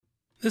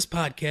This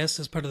podcast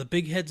is part of the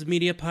Big Heads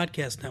Media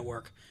Podcast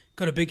Network.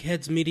 Go to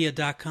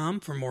bigheadsmedia.com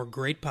for more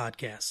great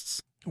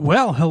podcasts.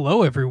 Well,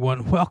 hello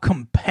everyone.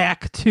 Welcome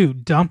back to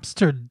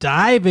Dumpster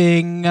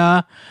Diving.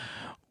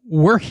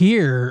 We're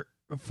here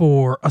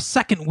for a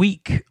second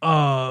week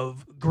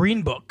of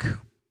Green Book,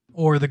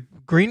 or the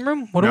Green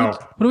Room. What are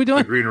we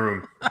doing? The Green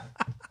Room.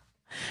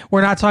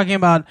 We're not talking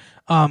about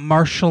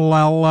Marshall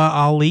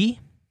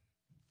Ali.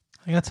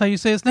 I think that's how you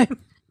say his name.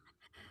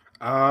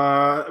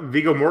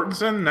 Viggo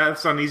Mortensen.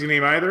 That's not an easy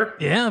name either.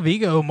 Yeah,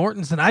 Viggo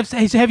Mortensen.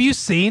 Have you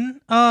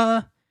seen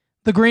the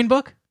Green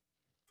Book?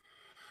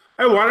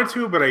 I wanted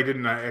to, but I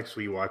didn't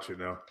actually watch it.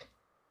 No.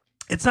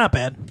 It's not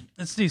bad.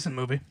 It's a decent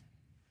movie.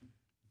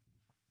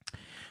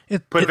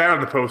 Put that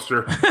on the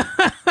poster.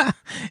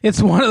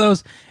 It's one of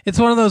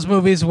those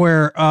movies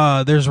where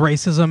there's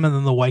racism and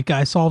then the white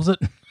guy solves it.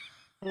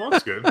 Well,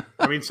 that's good.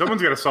 I mean,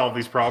 someone's got to solve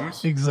these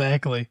problems.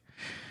 Exactly.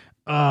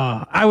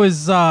 I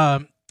was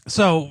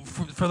so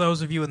for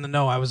those of you in the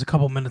know, I was a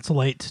couple minutes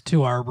late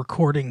to our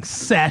recording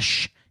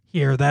sesh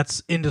here.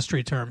 That's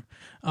industry term,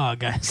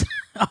 guys.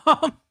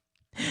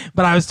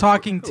 But I was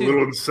talking to a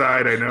little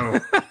inside, I know.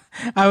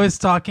 I was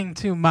talking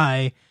to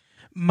my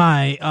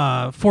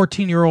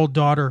 14-year-old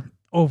daughter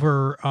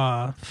over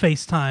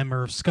FaceTime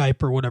or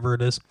Skype or whatever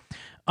it is,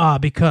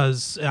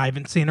 because I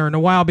haven't seen her in a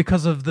while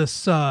because of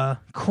this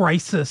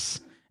crisis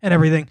and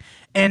everything.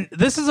 And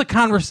this is a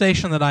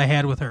conversation that I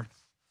had with her.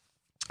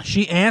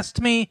 She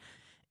asked me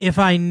if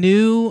I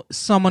knew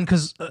someone,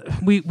 because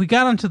we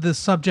got onto the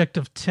subject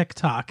of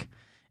TikTok,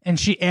 and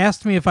she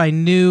asked me if I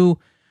knew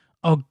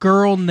a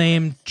girl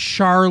named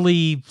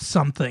Charlie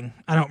something.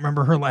 I don't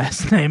remember her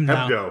last name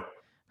now. Hebdo.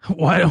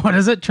 What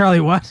is it? Charlie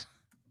what?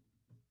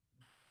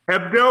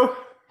 Hebdo?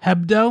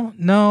 Hebdo?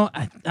 No,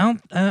 I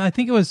don't. I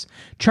think it was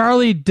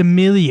Charlie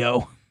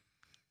D'Amelio.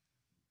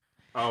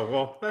 Oh,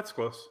 well, that's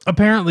close.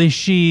 Apparently,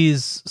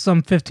 she's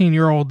some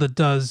 15-year-old that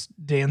does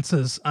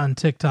dances on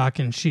TikTok,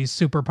 and she's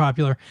super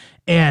popular.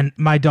 And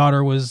my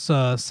daughter was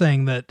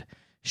saying that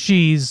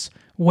she's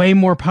way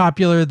more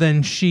popular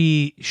than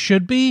she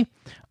should be.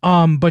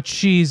 But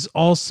she's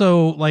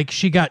also, like,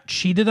 she got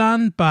cheated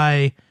on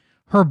by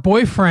her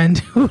boyfriend,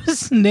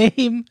 whose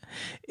name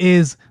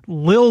is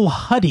Lil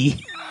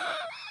Huddy.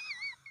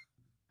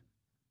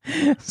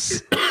 I'm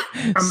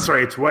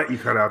sorry, it's what you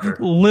cut out there?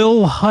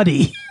 Lil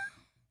Huddy.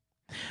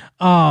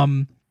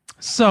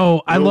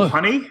 So I look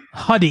Honey?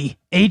 Huddy,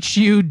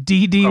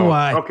 Huddy.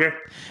 Oh, okay.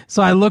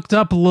 So I looked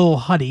up Lil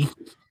Huddy,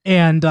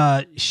 and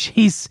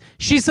she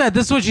said,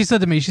 this is what she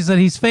said to me. She said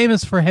he's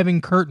famous for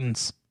having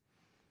curtains.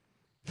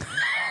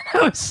 I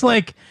was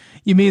like,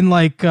 you mean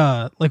like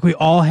we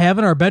all have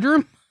in our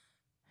bedroom?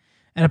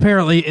 And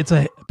apparently it's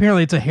a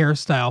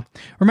hairstyle.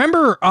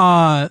 Remember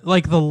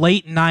like the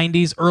late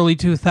 90s, early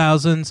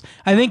 2000s?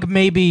 I think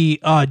maybe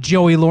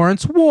Joey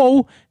Lawrence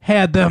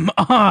had them.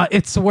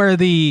 It's where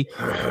the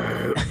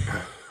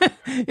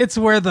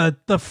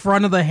the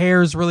front of the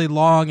hair is really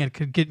long and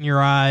could get in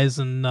your eyes,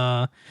 and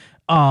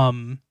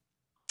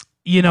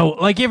you know,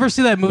 like, you ever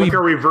see that movie? Like a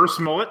reverse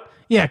mullet?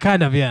 Yeah,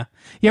 kind of, yeah.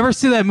 You ever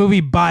see that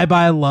movie Bye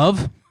Bye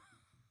Love?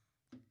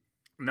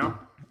 No.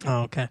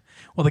 Oh, okay.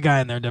 Well, the guy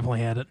in there definitely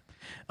had it.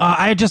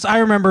 I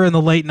remember in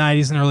the late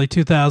 90s and early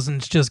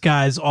 2000s, just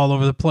guys all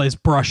over the place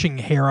brushing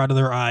hair out of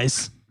their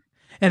eyes,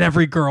 and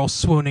every girl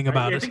swooning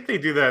about it. I think they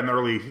do that in the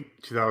early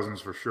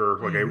 2000s for sure.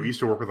 Like, I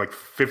used to work with like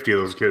 50 of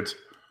those kids.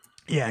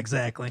 Yeah,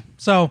 exactly.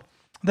 So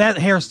that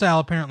hairstyle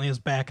apparently is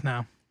back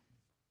now.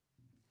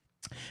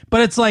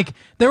 But it's like,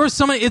 there was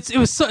so many. It's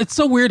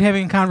so weird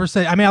having a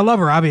conversation. I mean, I love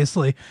her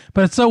obviously,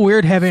 but it's so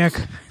weird having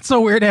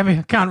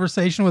a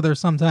conversation with her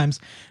sometimes,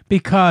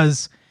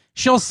 because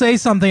she'll say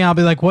something, I'll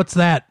be like, "What's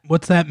that?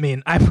 What's that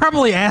mean?" I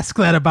probably ask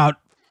that about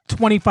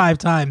 25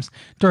 times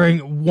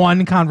during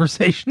one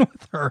conversation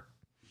with her.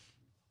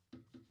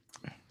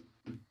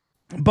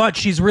 But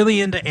she's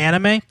really into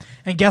anime,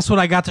 and guess what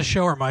I got to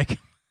show her, Mike?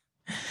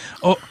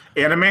 Oh,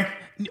 anime?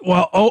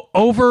 Well,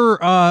 over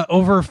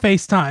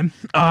FaceTime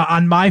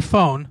on my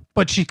phone,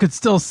 but she could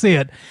still see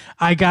it.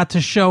 I got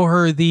to show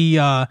her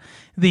the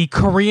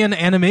Korean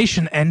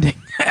animation ending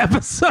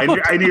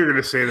episode. I knew you were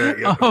going to say that.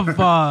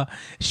 Yeah.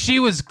 She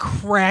was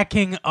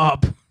cracking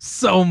up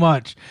so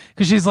much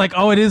because she's like,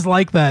 "Oh, it is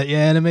like that. Yeah,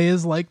 anime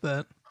is like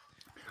that."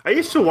 I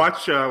used to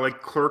watch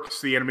like Clerks,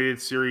 the animated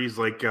series.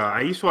 Like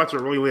I used to watch it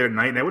really late at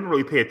night, and I wouldn't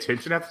really pay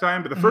attention at the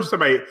time. But the first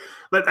time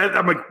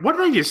I'm like, "What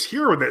did I just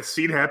hear when that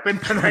scene happened?"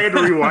 And I had to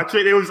rewatch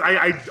it. It was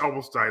I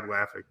almost died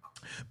laughing.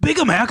 Big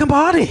American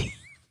body.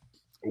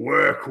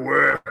 Work,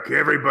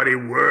 everybody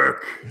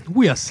work.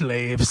 We are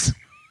slaves.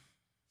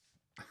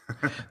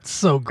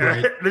 So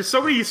great. There's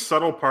so many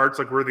subtle parts,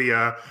 like where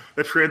the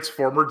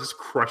Transformer just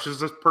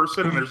crushes this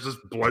person, and there's just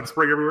blood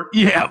spraying everywhere.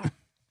 Yeah.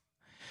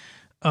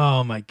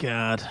 Oh my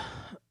god.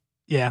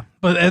 Yeah,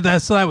 but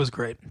that was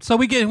great. So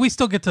we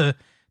still get to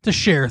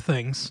share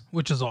things,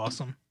 which is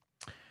awesome.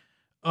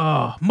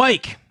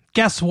 Mike,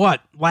 guess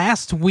what?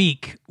 Last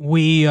week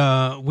we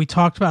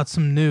talked about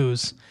some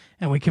news,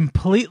 and we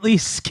completely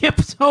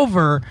skipped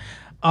over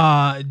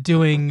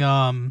doing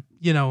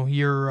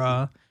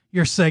your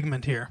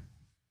segment here.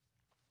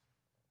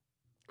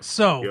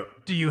 So, Yep.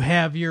 do you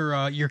have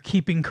your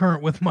keeping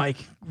current with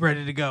Mike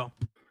ready to go?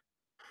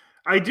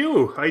 I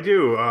do.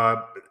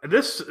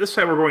 This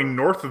time we're going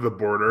north of the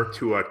border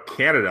to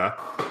Canada. Oh,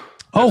 That's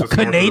just north of the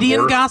Canadian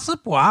border.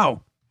 gossip?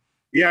 Wow.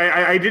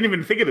 Yeah, I didn't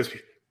even think of this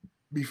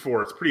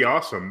before. It's pretty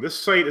awesome. This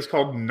site is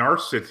called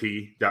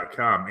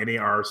Narcity.com.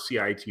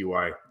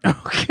 Narcity.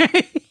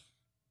 Okay.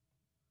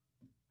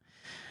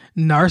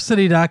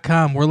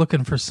 Narcity.com. We're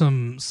looking for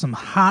some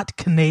hot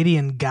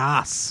Canadian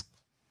goss.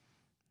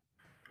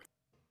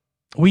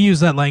 We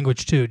use that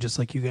language too, just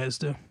like you guys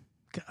do.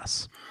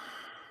 Goss.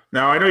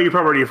 Now, I know you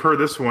probably already have heard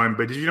this one,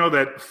 but did you know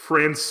that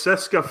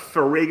Francesca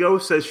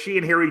Ferrego says she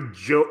and Harry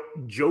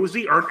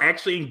Josie aren't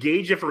actually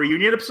engaged after a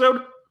reunion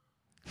episode?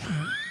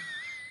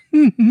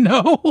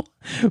 No.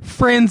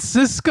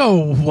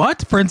 Francisco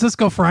what?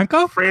 Francisco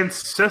Franco?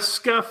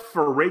 Francesca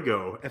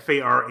Ferrego,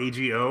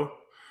 Farago.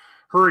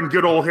 Her and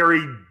good old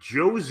Harry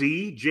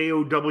Josie,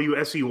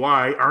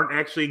 Jowsey, aren't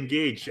actually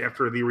engaged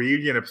after the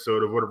reunion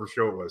episode of whatever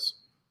show it was.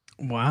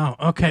 Wow.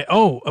 Okay.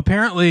 Oh,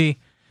 apparently,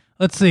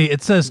 let's see.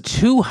 It says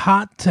too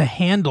hot to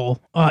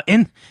handle.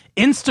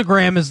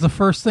 Instagram is the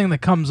first thing that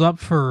comes up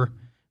for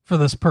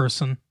this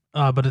person.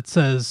 But it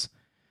says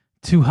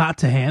too hot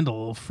to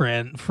handle,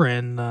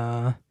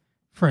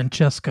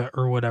 Francesca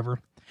or whatever.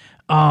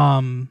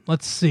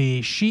 Let's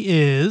see. She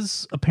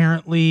is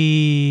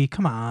apparently,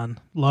 come on,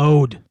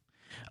 load.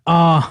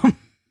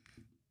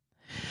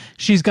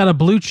 She's got a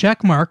blue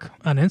check mark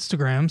on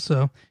Instagram,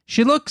 so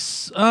she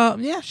looks,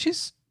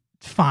 she's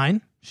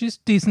fine. She's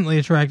decently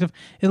attractive.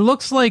 It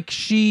looks like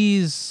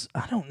she's,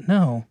 I don't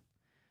know.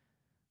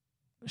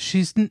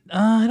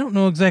 I don't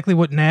know exactly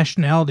what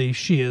nationality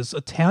she is.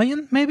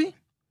 Italian, maybe?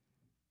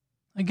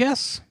 I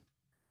guess.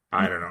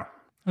 I don't know.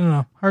 I don't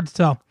know. Hard to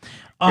tell.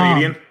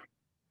 Canadian?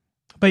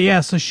 But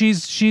yeah, so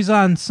she's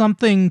on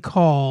something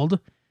called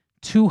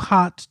Too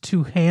Hot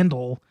to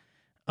Handle.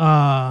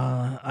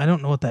 I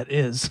don't know what that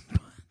is.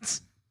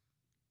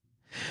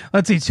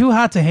 Let's see. Too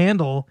Hot to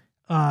Handle.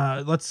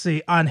 Let's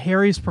see. On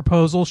Harry's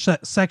proposal,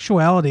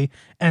 sexuality,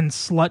 and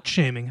slut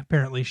shaming.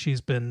 Apparently,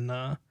 she's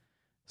been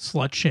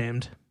slut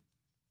shamed.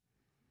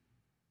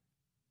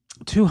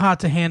 Too Hot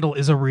to Handle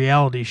is a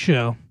reality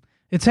show.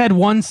 It's had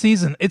one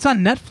season. It's on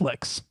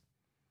Netflix.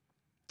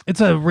 It's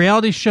a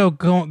reality show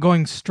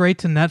going straight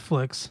to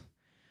Netflix.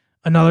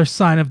 Another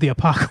sign of the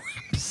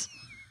apocalypse.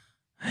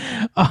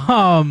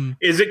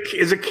 Is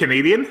it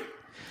Canadian?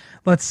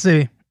 Let's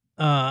see.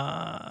 8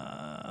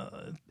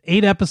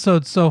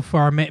 episodes so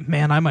far.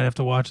 Man, I might have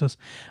to watch this.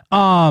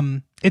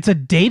 It's a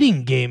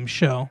dating game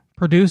show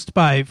produced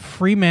by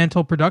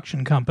Fremantle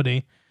Production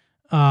Company.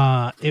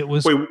 It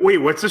was. Wait.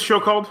 What's this show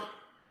called?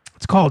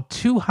 It's called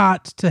Too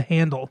Hot to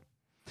Handle.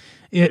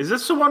 Is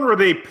this the one where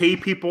they pay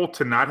people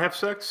to not have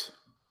sex?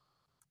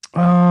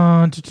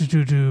 Yes,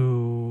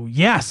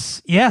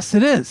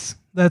 it is.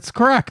 That's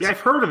correct. Yeah, I've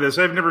heard of this.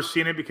 I've never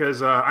seen it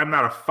because I'm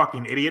not a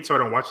fucking idiot, so I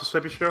don't watch this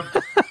type of show.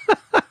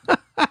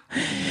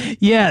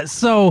 Yeah,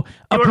 so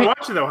You want to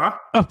watch it though, huh?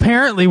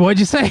 apparently, what'd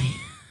you say?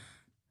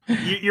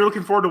 You're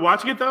looking forward to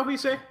watching it though, you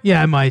say?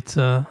 Yeah, I might.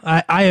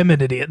 I am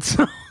an idiot.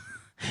 So.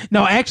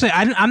 No, actually,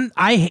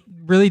 I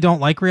really don't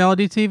like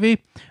reality TV,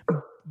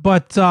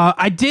 but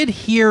I did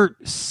hear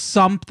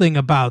something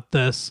about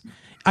this.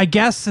 I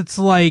guess it's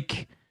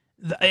like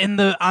on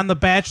The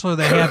Bachelor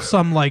they have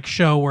some like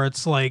show where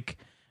it's like,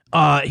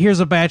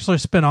 here's a Bachelor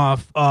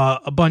spinoff.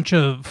 A bunch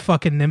of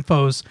fucking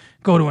nymphos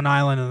go to an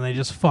island and they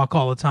just fuck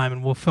all the time,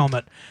 and we'll film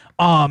it.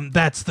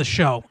 That's the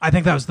show. I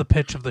think that was the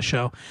pitch of the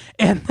show.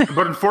 And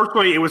but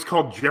unfortunately, it was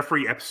called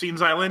Jeffrey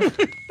Epstein's Island.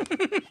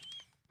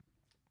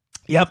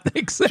 Yep,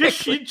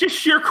 exactly. Just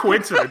sheer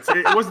coincidence.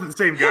 It wasn't the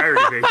same guy or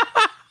anything.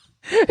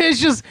 It's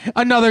just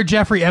another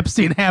Jeffrey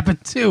Epstein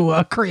happened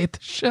to create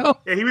the show.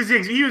 Yeah, he was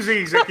the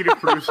executive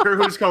producer.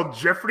 Who was called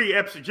Jeffrey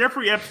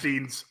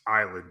Epstein's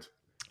Island.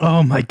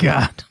 Oh my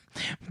god!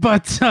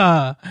 But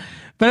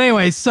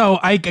anyway, so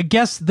I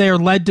guess they're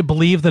led to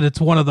believe that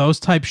it's one of those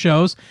type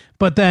shows.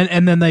 But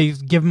then they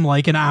give them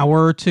like an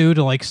hour or two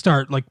to like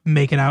start like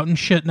making out and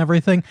shit and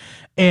everything,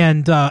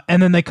 and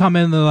then they come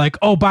in and they're like,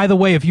 oh, by the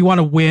way, if you want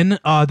to win the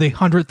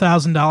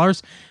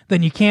 $100,000,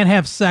 then you can't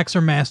have sex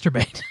or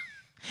masturbate,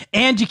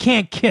 and you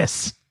can't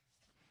kiss.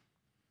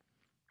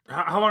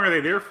 How long are they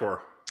there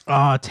for?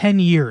 10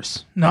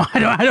 years. No,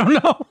 I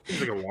don't know.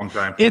 Seems like a long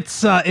time.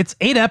 It's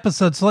 8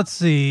 episodes. So let's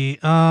see.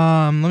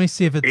 Let me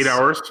see if it's 8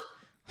 hours.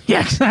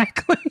 Yeah,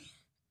 exactly.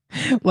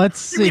 Let's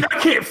see. You mean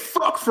I can't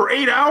fuck for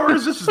 8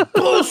 hours? This is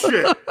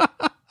bullshit.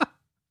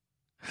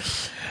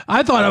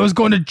 I thought I was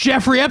going to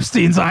Jeffrey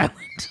Epstein's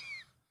Island.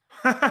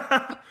 We're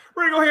gonna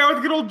go hang out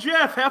with good old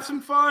Jeff. Have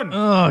some fun.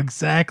 Oh,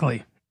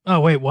 exactly. Oh,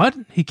 wait, what?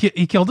 He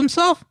killed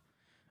himself?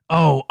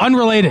 Oh,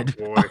 unrelated.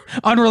 Oh, boy.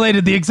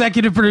 Unrelated. The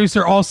executive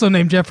producer, also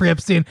named Jeffrey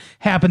Epstein,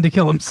 happened to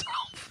kill himself.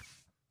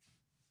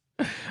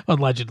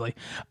 Allegedly.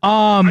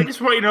 I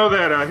just want you to know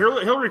that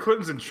Hillary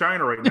Clinton's in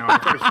China right now. I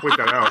thought I should point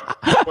that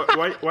out.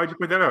 Why'd you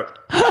point that out?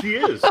 She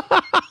is.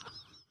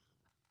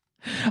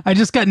 I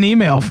just got an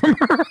email from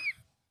her.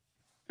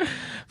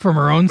 From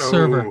her own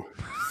server.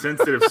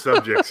 Sensitive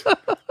subject.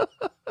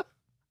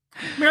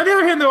 mean, on the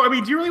other hand, though, I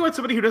mean, do you really want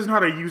somebody who doesn't know how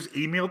to use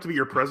email to be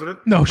your president?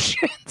 No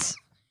shit.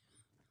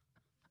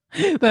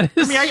 That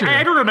is I mean, true.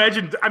 I don't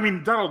imagine. I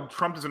mean, Donald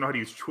Trump doesn't know how to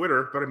use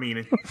Twitter, but I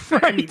mean,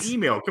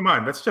 email. Come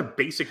on, that's such a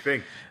basic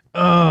thing.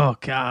 Oh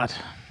God.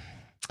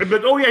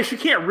 But oh yeah, she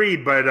can't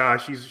read, but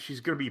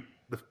she's going to be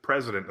the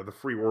president of the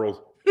free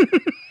world.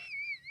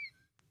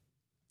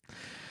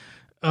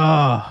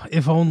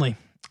 If only.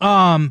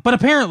 But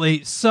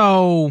apparently,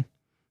 so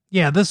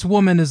yeah, this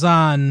woman is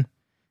on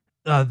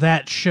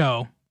that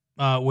show,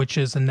 which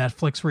is a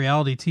Netflix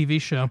reality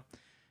TV show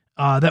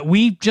that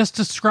we just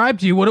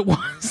described to you what it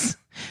was.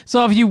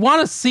 So if you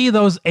want to see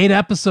those 8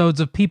 episodes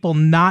of people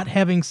not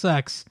having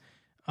sex,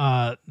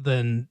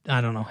 then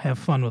I don't know, have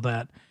fun with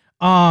that.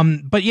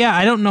 But yeah,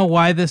 I don't know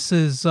why this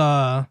is.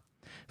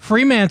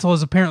 Fremantle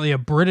is apparently a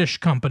British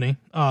company,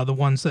 the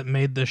ones that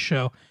made this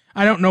show.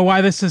 I don't know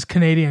why this is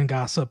Canadian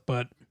gossip,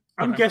 but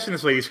I'm guessing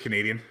this lady's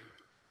Canadian.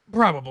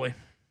 Probably.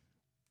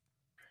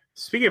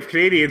 Speaking of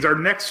Canadians, our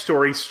next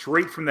story,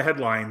 straight from the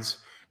headlines.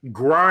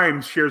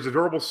 Grimes shares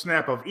adorable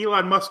snap of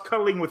Elon Musk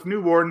cuddling with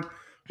newborn,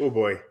 oh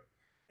boy,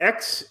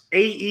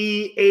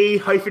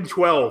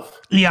 XAEA-12.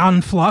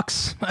 Eon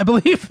Flux, I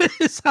believe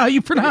is how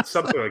you pronounce it.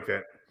 Something like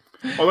that.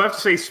 I'll have to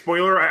say,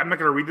 spoiler, I'm not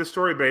going to read this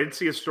story, but I did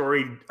see a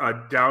story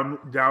down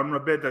a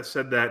bit that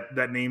said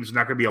that name's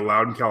not going to be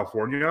allowed in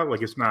California.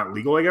 Like, it's not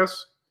legal, I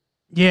guess.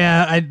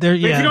 Yeah, If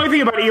you know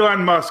anything about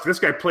Elon Musk, this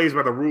guy plays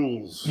by the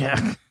rules.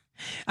 Yeah.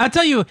 I'll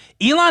tell you,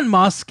 Elon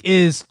Musk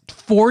is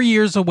 4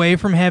 years away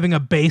from having a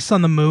base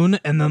on the moon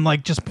and then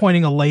like just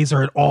pointing a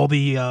laser at all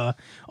the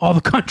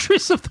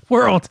countries of the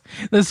world.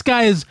 This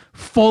guy is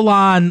full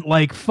on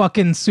like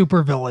fucking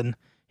supervillain.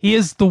 He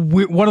is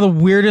one of the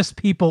weirdest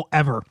people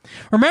ever.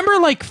 Remember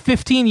like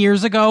 15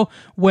 years ago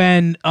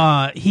when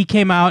he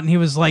came out and he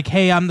was like,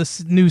 hey, I'm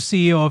the new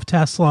CEO of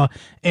Tesla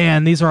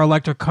and these are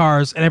electric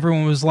cars. And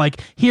everyone was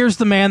like, here's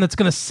the man that's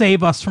going to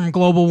save us from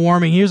global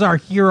warming. Here's our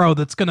hero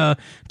that's going to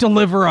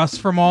deliver us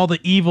from all the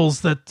evils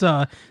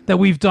that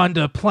we've done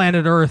to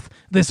planet Earth.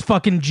 This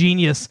fucking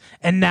genius.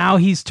 And now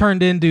he's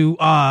turned into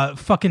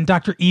fucking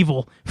Dr.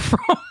 Evil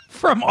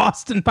from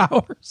Austin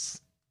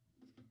Powers.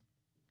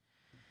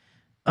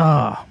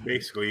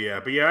 Basically, yeah.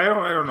 But yeah, I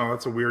don't know.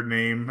 That's a weird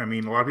name. I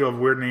mean, a lot of people have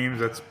weird names.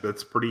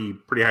 That's pretty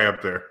high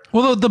up there.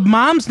 Well, the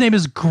mom's name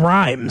is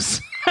Grimes.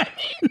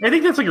 I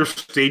think that's like her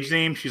stage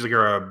name. She's like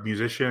a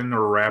musician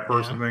or a rapper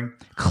or something.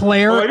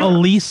 Claire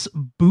Elise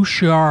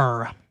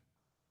Bouchard.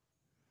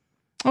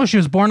 Oh, she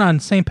was born on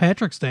St.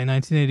 Patrick's Day,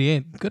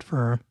 1988. Good for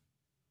her.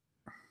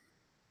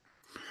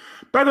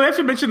 By the way, I have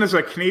to mention this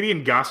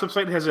Canadian gossip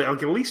site has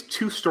like at least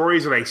 2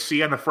 stories that I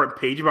see on the front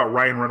page about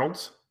Ryan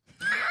Reynolds.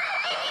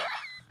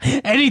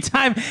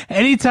 Anytime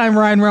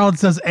Ryan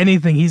Reynolds does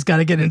anything, he's got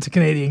to get into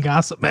Canadian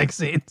gossip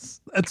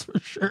magazines. That's for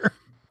sure.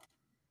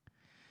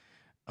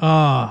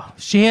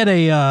 She had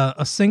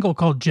a single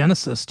called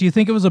Genesis. Do you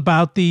think it was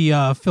about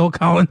the Phil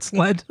Collins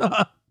led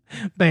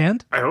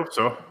band? I hope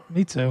so.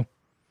 Me too.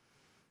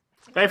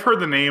 I've heard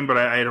the name, but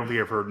I don't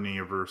think I've heard any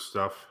of her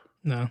stuff.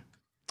 No.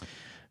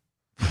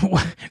 So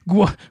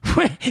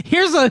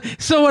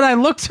when I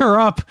looked her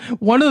up,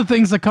 one of the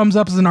things that comes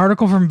up is an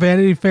article from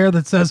Vanity Fair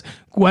that says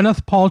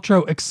Gwyneth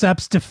Paltrow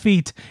accepts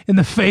defeat in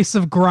the face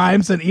of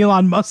Grimes and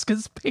Elon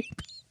Musk's baby.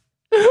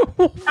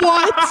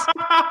 What?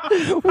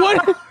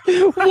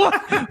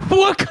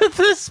 What could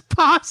this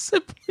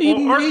possibly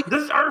mean?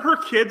 Aren't her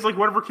kids like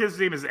one of her kids'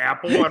 name is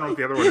Apple? I don't know what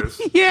the other one is.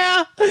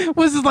 Yeah,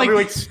 was it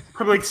probably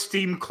like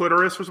steamed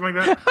clitoris or something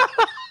like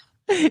that?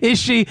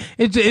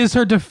 Is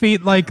her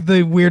defeat like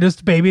the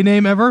weirdest baby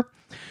name ever?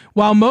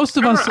 While most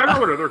of us, I don't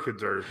know what other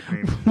kids are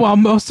named. While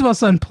most of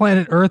us on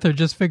planet Earth are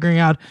just figuring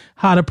out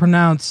how to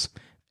pronounce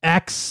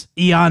X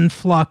Eon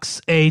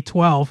Flux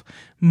A12,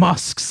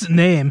 Musk's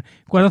name,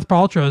 Gwyneth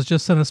Paltrow has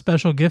just sent a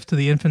special gift to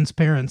the infant's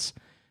parents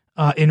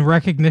in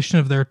recognition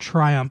of their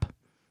triumph,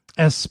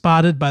 as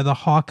spotted by the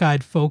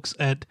hawk-eyed folks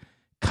at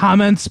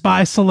Comments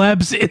by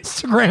Celebs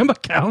Instagram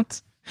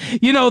account.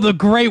 You know, the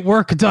great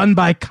work done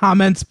by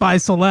Comments by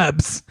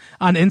Celebs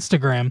on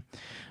Instagram.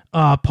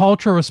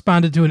 Paltrow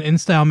responded to an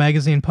InStyle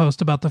magazine post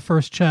about the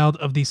first child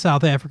of the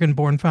South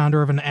African-born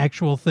founder of an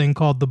actual thing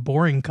called The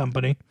Boring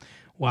Company.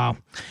 Wow.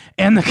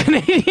 And the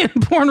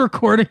Canadian-born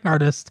recording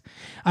artist.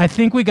 I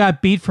think we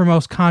got beat for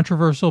most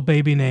controversial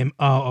baby name.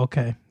 Oh,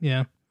 okay.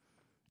 Yeah.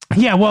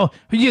 Yeah, well,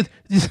 the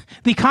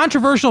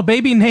controversial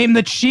baby name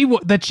that she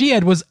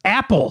had was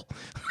Apple.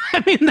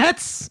 I mean,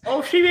 that's...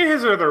 Oh, she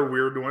has another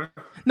weird one.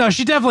 No,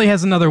 she definitely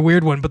has another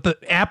weird one, but the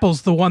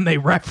Apple's the one they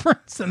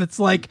reference, and it's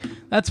like,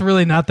 that's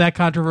really not that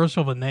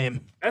controversial of a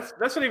name. That's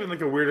not even like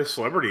the weirdest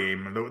celebrity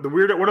name. The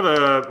weird, one of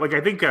the, like, I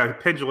think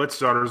Penn Jillette's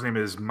daughter's name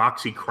is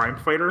Moxie Crime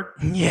Fighter.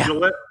 Yeah.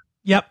 Gillette.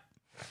 Yep.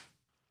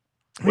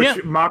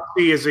 Which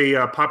Moxie is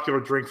a popular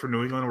drink from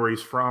New England where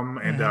he's from,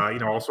 and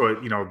also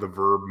the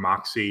verb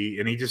Moxie,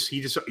 and he just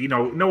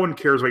no one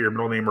cares about your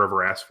middle name or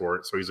ever asks for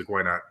it, so he's like,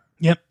 why not?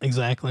 Yep,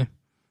 exactly.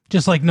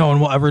 Just like no one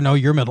will ever know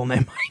your middle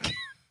name, Mike.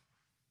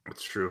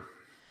 That's true.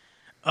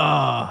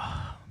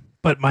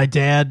 But my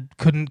dad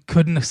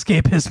couldn't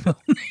escape his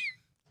middle name.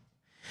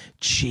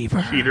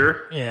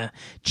 Cheater. Yeah.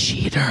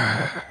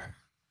 Cheater.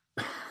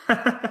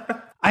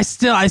 I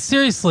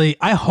seriously,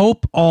 I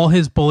hope all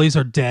his bullies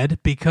are dead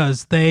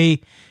because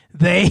they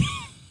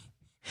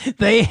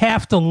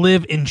have to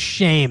live in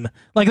shame.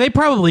 Like they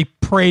probably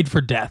prayed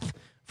for death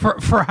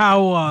for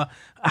how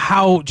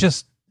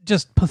just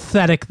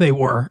pathetic they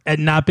were at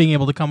not being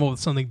able to come up with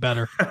something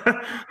better.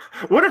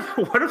 What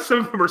if some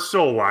of them are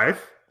still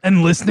alive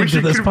and listening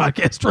to this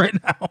podcast right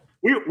now?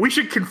 We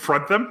should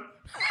confront them.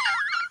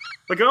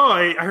 Like, oh,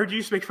 I heard you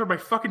used to make fun of my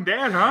fucking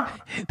dad, huh?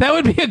 That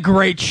would be a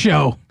great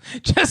show.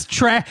 Just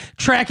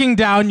tracking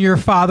down your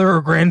father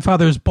or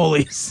grandfather's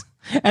bullies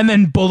and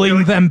then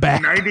bullying them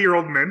back.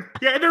 90-year-old men.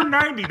 Yeah, they're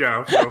 90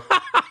 now. So.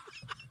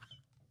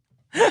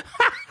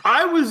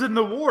 I was in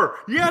the war.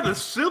 Yeah, the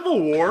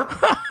Civil War.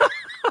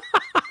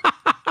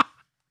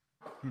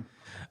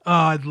 Oh,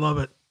 I'd love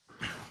it.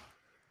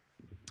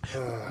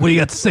 What do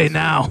you got to say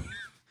now?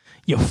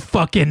 You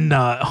fucking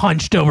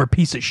hunched over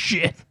piece of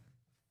shit.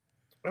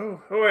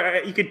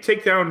 You could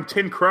take down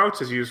 10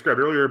 Krauts, as you described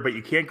earlier, but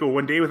you can't go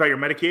one day without your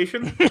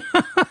medication?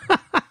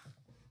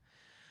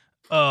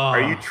 Are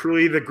you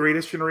truly the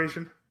greatest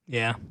generation?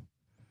 Yeah.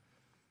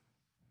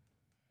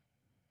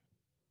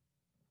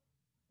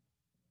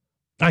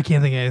 I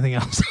can't think of anything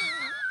else.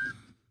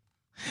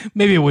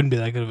 Maybe it wouldn't be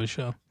that good of a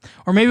show.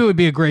 Or maybe it would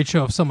be a great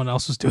show if someone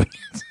else was doing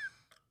it.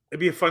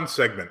 It'd be a fun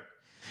segment.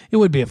 It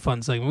would be a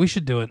fun segment. We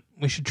should do it.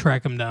 We should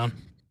track them down.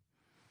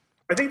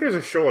 I think there's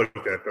a show like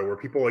that, though, where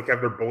people like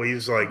have their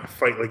bullies like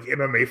fight like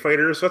MMA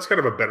fighters. So that's kind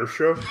of a better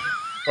show.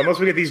 Unless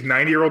we get these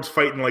 90-year-olds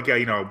fighting like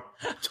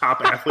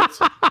top athletes.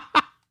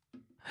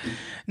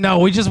 No,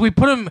 we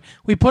put them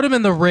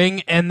in the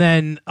ring, and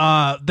then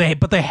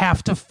they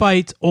have to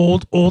fight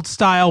old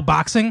style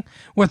boxing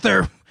with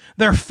their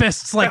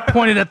fists like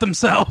pointed at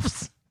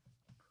themselves.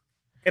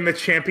 And the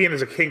champion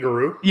is a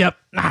kangaroo. Yep.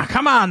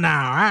 Come on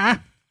now.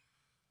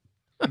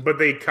 But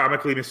they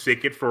comically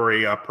mistake it for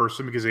a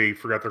person because they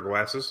forgot their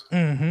glasses.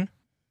 Mm-hmm.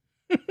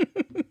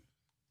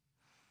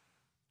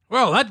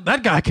 Well,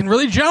 that guy can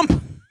really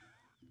jump.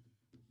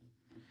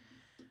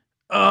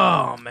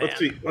 Oh, man.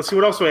 Let's see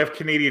what else we have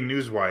Canadian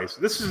news-wise.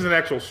 This is an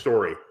actual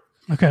story.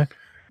 Okay.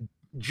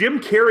 Jim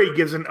Carrey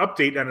gives an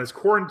update on his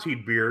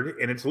quarantine beard,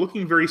 and it's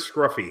looking very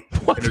scruffy.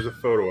 What? And there's a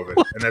photo of it,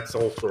 and that's the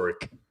whole story.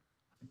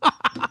 I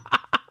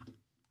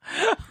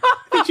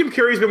think Jim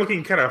Carrey's been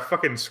looking kind of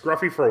fucking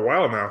scruffy for a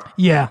while now.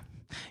 Yeah.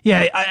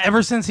 Yeah,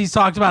 ever since he's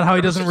talked about how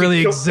he doesn't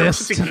really exist. Ever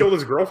since he killed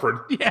his girlfriend.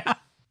 Yeah.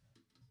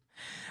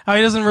 How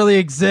he doesn't really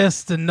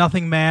exist and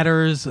nothing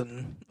matters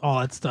and all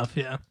that stuff,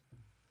 yeah.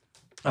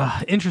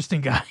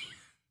 Interesting guy.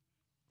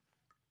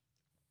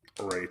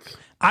 Right.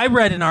 I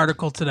read an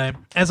article today.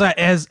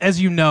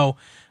 As you know,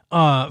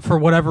 for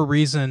whatever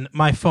reason,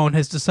 my phone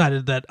has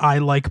decided that I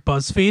like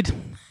BuzzFeed.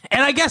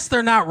 And I guess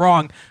they're not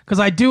wrong, because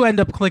I do end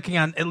up clicking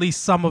on at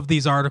least some of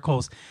these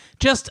articles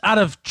just out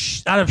of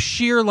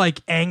sheer like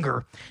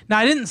anger. Now,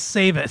 I didn't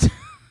save it.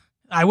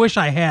 I wish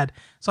I had.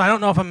 So I don't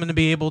know if I'm going to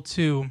be able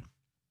to.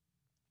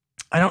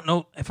 I don't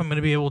know if I'm going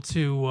to be able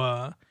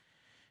to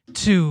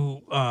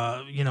do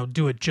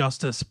it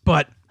justice.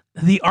 But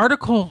the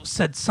article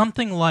said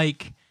something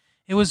like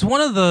it was one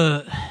of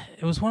the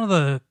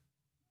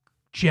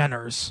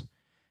Jenners.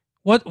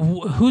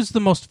 Who's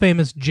the most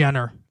famous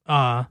Jenner?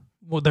 Well,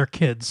 their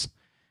kids.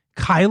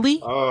 Kylie?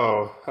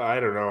 Oh, I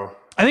don't know.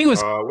 I think it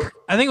was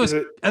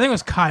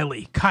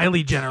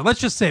Kylie Jenner. Let's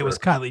just say it was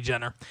Kylie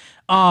Jenner.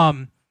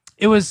 The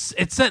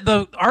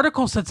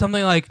article said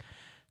something like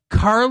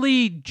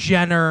Kylie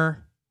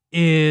Jenner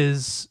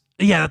is,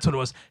 yeah, that's what it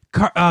was.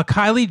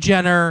 Kylie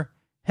Jenner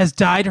has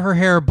dyed her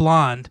hair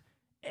blonde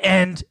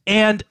and ...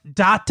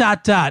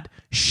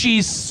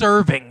 she's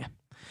serving.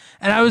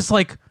 And I was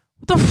like,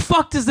 what the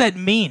fuck does that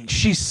mean?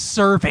 She's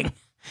serving.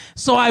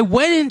 So I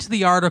went into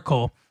the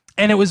article,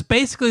 and it was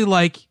basically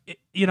like,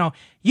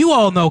 you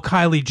all know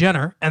Kylie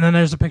Jenner, and then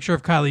there's a picture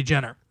of Kylie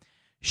Jenner.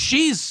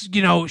 She's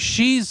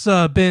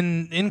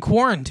been in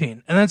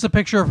quarantine, and that's a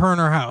picture of her in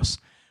her house.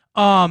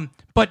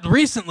 But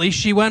recently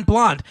she went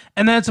blonde,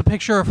 and then it's a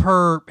picture of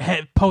her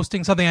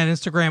posting something on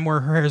Instagram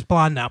where her hair is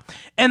blonde now.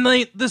 And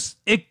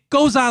it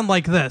goes on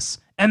like this,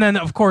 and then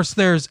of course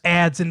there's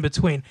ads in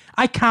between.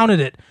 I counted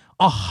it,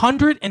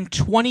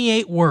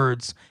 128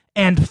 words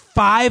and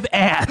 5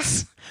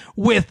 ads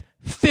with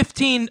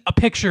 15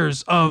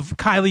 pictures of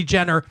Kylie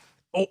Jenner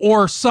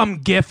or some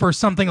GIF or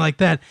something like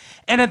that.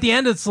 And at the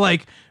end, it's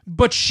like,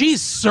 but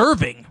she's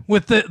serving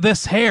with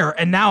this hair,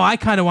 and now I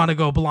kind of want to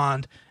go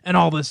blonde and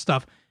all this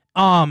stuff.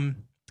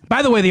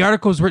 By the way, the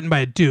article was written by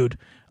a dude.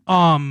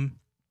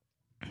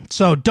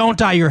 So don't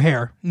dye your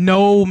hair.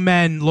 No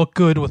men look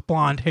good with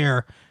blonde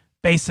hair,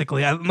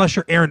 basically, unless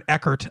you're Aaron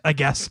Eckhart, I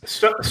guess.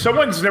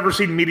 Someone's never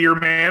seen Meteor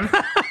Man.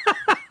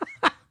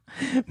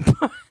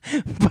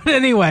 but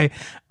anyway,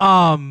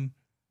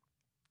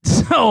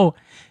 so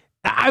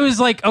I was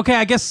like, okay,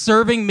 I guess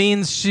serving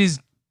means she's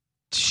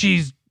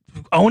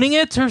owning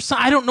it or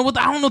something. I don't know what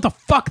the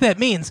fuck that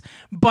means,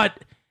 but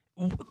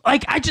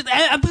like,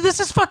 this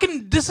is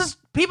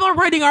people are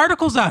writing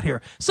articles out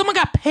here. Someone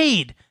got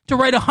paid to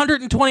write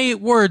 128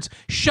 words,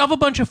 shove a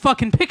bunch of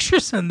fucking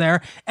pictures in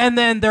there, and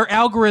then their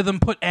algorithm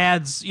put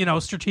ads,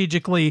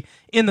 strategically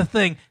in the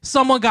thing.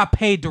 Someone got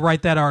paid to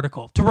write that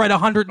article, to write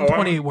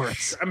 128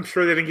 words. I'm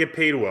sure they didn't get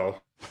paid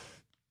well.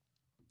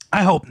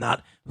 I hope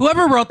not.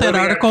 Whoever wrote that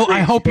article, I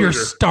hope you're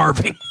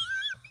starving.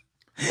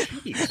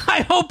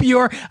 I hope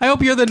you're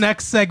the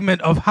next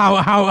segment of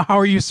how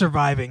are you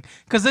surviving?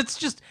 Because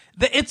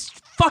it's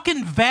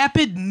fucking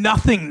vapid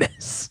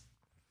nothingness.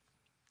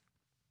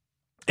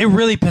 It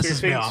really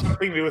pisses me off.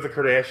 Something to do with the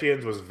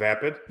Kardashians was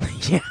vapid.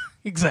 Yeah,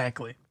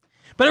 exactly.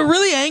 But it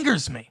really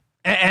angers me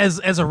as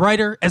a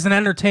writer, as an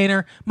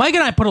entertainer. Mike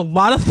and I put a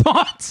lot of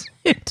thoughts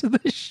into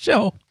this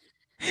show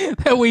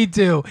that we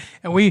do,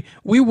 and we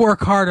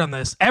work hard on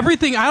this.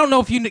 Everything, I don't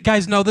know if you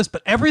guys know this,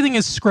 but everything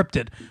is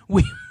scripted.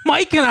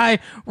 Mike and I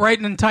write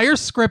an entire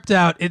script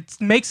out. It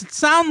makes it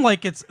sound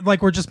like it's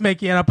like we're just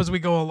making it up as we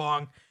go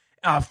along.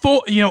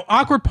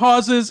 Awkward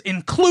pauses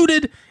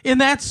included in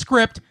that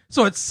script,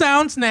 so it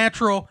sounds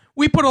natural.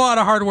 We put a lot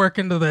of hard work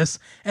into this,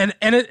 and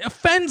it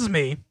offends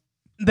me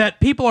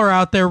that people are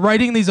out there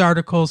writing these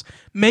articles,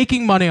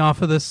 making money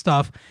off of this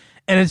stuff,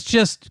 and it's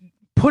just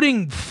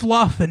putting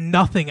fluff and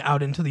nothing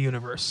out into the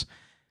universe.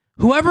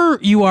 Whoever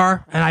you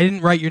are, and I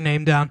didn't write your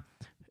name down.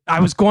 I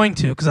was going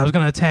to, because I was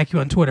going to attack you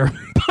on Twitter.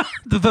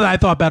 Then I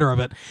thought better of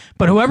it.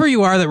 But whoever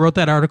you are that wrote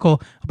that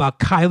article about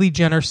Kylie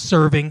Jenner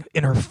serving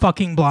in her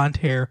fucking blonde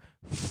hair,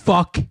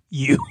 fuck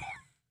you.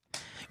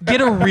 Get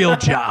a real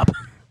job.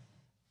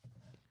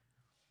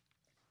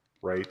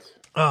 Right.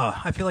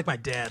 I feel like my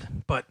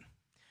dad, but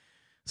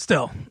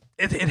still,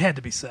 it had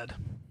to be said.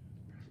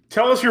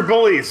 Tell us your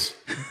bullies.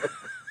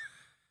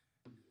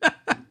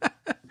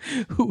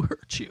 Who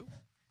hurt you?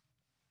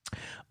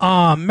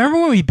 Remember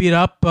when we beat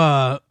up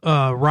Ryan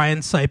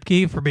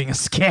Seipke for being a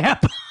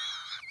scab?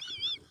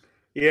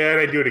 Yeah, and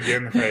I'd do it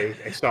again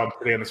if I saw him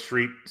today on the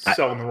street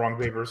selling the wrong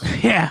papers.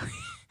 Yeah.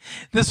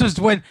 This was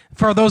when,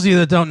 for those of you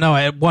that don't know,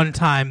 at one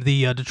time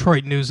the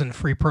Detroit News and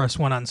Free Press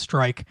went on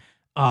strike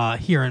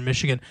here in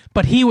Michigan,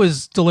 but he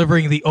was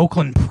delivering the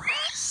Oakland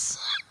Press,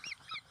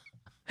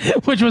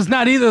 which was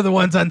not either of the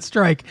ones on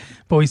strike,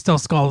 but we still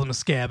called him a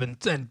scab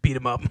and beat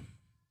him up.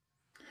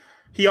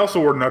 He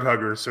also wore nut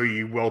huggers, so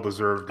he well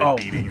deserved a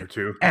beating or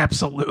two.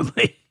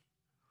 Absolutely.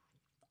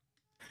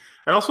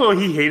 And also,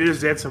 he hated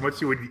his dad so much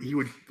he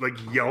would like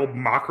yell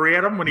mockery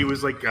at him when he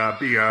was like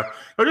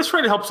just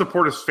trying to help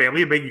support his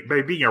family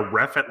by being a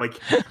ref at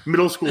like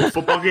middle school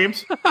football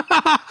games.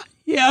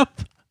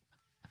 Yep.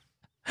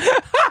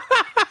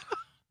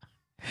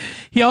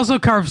 He also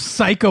carved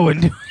 "psycho"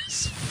 into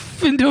his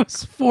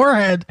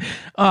forehead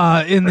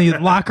in the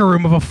locker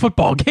room of a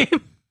football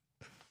game.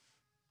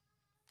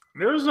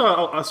 There's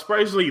a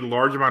surprisingly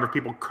large amount of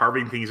people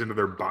carving things into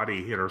their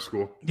body in our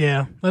school.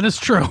 Yeah, that is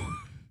true.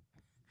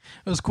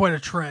 It was quite a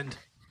trend.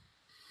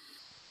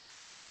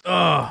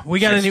 We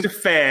got Just a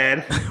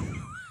fad.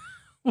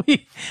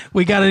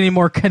 we got any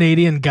more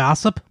Canadian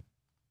gossip?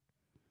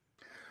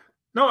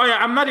 No,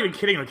 I'm not even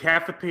kidding. Like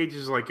half the page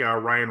is like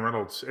Ryan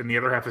Reynolds, and the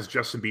other half is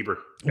Justin Bieber.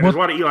 And there's a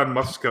lot of Elon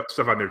Musk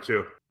stuff on there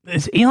too.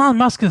 Elon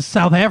Musk is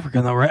South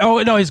African though, right?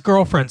 Oh no, his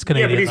girlfriend's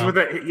Canadian. Yeah, but he's with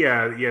that.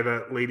 Yeah,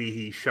 the lady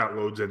he shot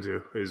loads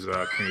into is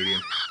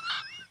Canadian.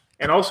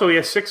 And also, he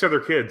has 6 other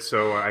kids,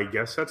 so I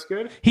guess that's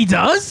good. He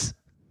does?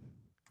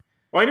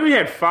 Well, I knew he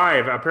had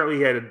 5. Apparently,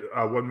 he had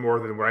one more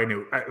than what I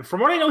knew. From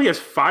what I know, he has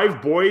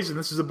 5 boys, and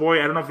this is a boy.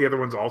 I don't know if the other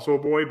one's also a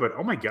boy, but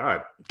oh my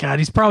god,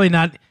 he's probably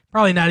not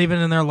even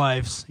in their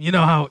lives. You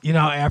know how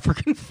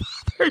African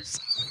fathers.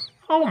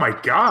 Oh my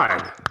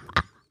god.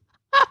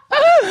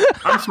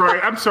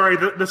 I'm sorry.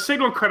 The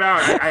signal cut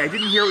out. I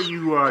didn't hear what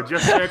you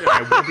just said, and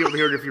I won't be able to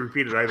hear it if you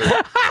repeat it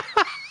either.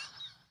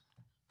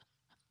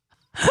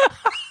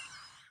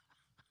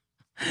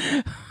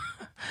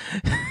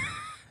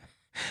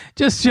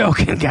 Just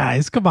joking,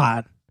 guys. Come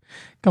on.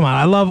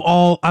 I love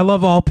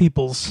all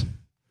peoples,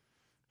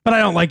 but I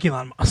don't like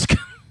Elon Musk.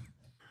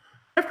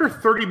 After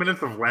 30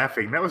 minutes of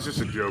laughing, that was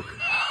just a joke.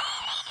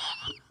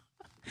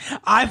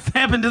 I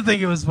happen to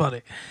think it was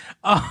funny.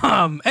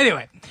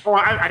 Anyway. Oh,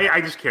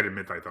 I just can't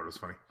admit that I thought it was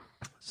funny.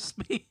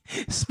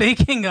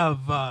 Speaking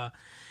of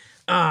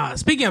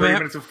 30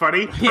 minutes of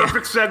funny,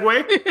 perfect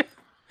segue.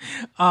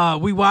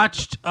 We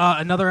watched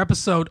another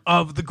episode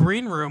of The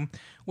Green Room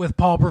with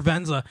Paul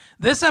Provenza.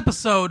 This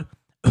episode,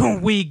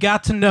 we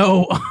got to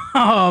know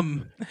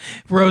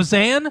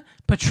Roseanne,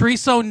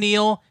 Patrice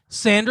O'Neal,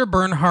 Sandra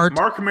Bernhardt,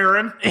 Mark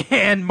Maron,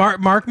 and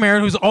Mark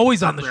Maron, who's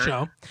always on the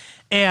show,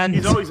 and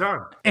he's always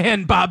on,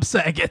 and Bob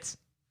Saget.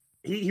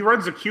 He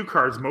runs the cue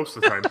cards most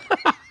of the time,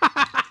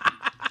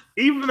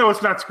 even though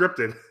it's not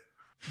scripted.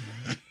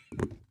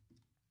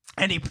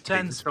 And he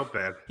pretends so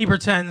bad. He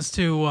pretends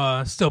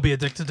to still be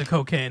addicted to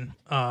cocaine.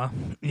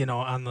 On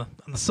the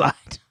side.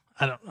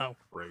 I don't know.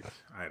 Right.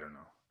 I don't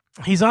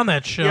know. He's on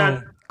that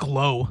show,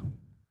 Glow.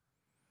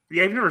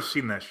 Yeah, I've never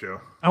seen that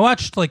show. I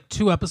watched like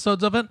 2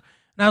 episodes of it, and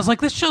I was like,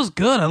 "This show's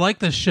good. I like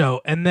this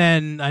show." And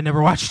then I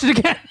never watched it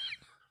again.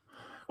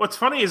 What's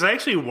funny is I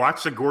actually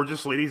watched The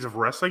Gorgeous Ladies of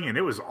Wrestling, and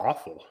it was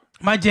awful.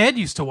 My dad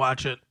used to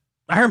watch it.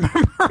 I remember.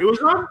 It was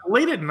on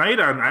late at night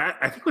on,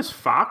 I think it was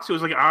Fox. It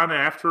was like on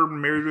after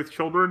Married with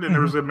Children, and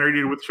there was a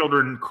Married with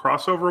Children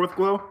crossover with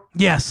Glow.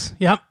 Yes.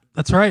 Yep.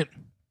 That's right.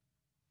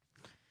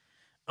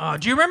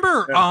 Do you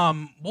remember?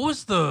 What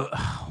was the?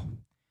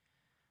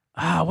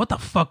 What the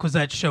fuck was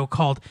that show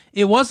called?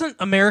 It wasn't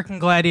American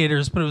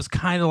Gladiators, but it was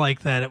kind of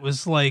like that. It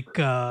was like,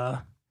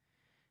 what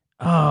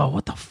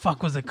the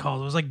fuck was it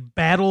called? It was like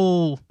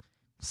Battle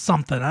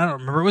something. I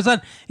don't remember.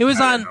 It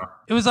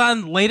was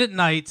on late at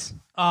night.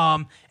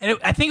 I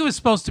think it was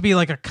supposed to be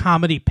like a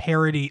comedy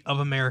parody of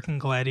American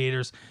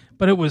Gladiators,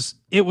 but it was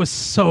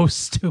so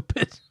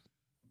stupid.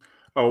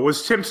 Oh,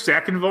 was Tim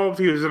Stack involved?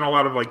 He was in a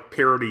lot of like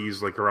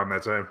parodies like around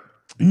that time.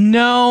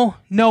 No,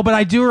 but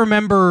I do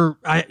remember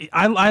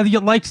I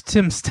liked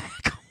Tim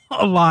Stack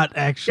a lot,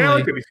 actually. Yeah, I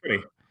liked it. He's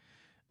funny.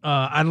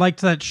 I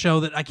liked that show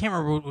that I can't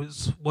remember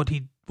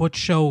what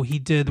show he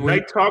did.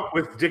 Night Talk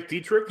with Dick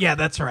Dietrich. Yeah,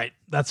 that's right.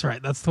 That's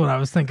what I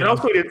was thinking. And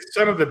also he did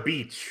Son of the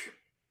Beach.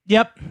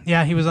 Yep.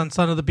 Yeah, he was on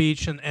Son of the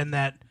Beach and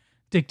that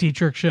Dick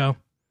Dietrich show.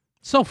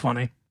 So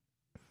funny.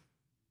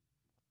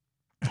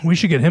 We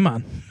should get him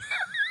on.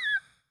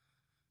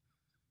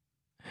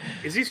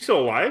 Is he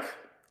still alive?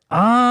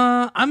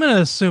 I'm going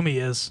to assume he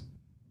is.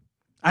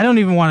 I don't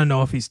even want to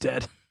know if he's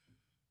dead.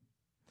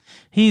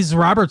 He's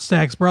Robert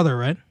Stack's brother,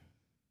 right?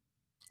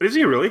 Is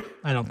he really?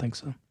 I don't think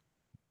so.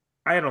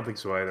 I don't think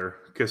so either,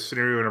 because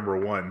scenario number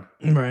 1.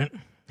 Right.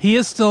 He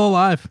is still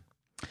alive.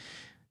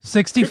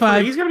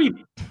 65. He's going to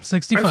be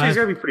 65. He's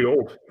got to be pretty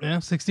old. Yeah,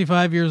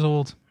 65 years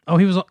old. Oh,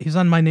 he's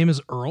on My Name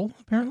is Earl,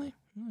 apparently.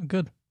 Oh,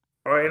 good.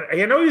 Oh,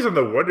 and I know he's on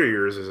the Wonder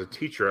Years as a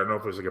teacher. I don't know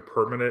if it was like a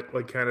permanent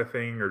like kind of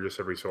thing or just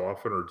every so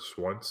often or just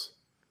once.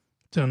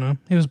 Don't know.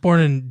 He was born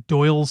in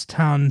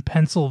Doylestown,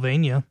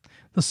 Pennsylvania.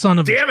 The son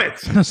of Damn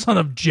it! The son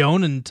of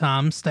Joan and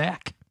Tom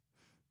Stack.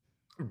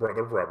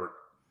 Brother of Robert.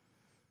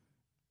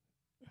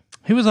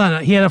 He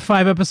had a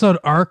 5-episode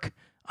arc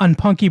on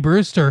Punky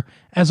Brewster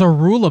as a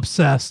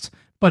rule-obsessed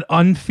but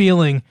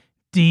unfeeling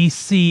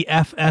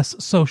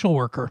DCFS social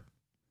worker.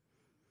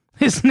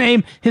 His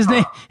name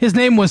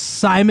was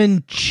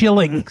Simon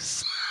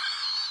Chillings.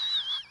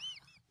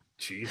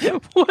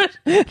 Jeez. What?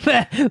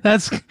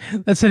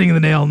 That's hitting the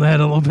nail on the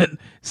head a little bit.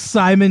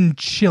 Simon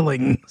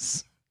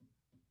Chillings.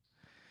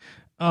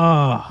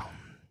 Oh,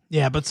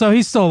 yeah, but so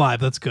he's still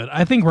alive. That's good.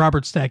 I think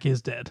Robert Stack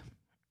is dead.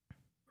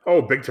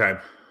 Oh, big time.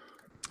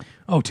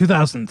 Oh,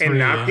 2003. And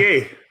not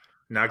gay.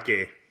 Not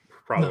gay,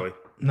 probably. No,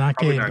 not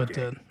probably gay, not but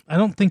gay. I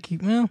don't think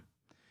well,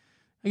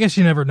 I guess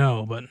you never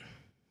know, but.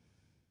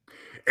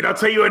 And I'll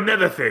tell you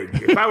another thing.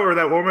 If I were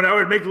that woman, I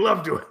would make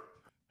love to it.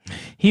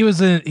 He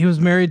was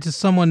married to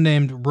someone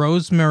named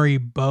Rosemary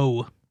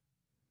Bowe.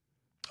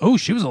 Oh,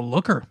 she was a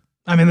looker.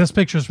 I mean, this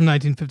picture's from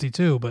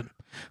 1952, but.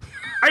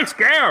 Hey,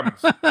 scams!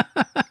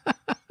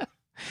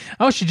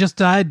 Oh, she just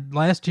died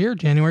last year,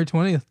 January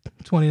 20th,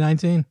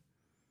 2019.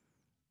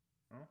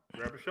 Well,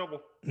 grab a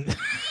shovel.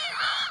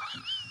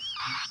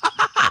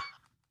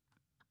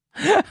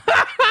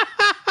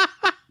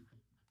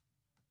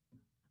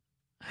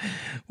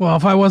 Well,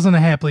 if I wasn't a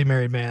happily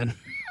married man,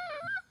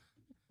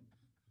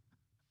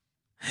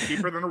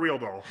 Cheaper than a real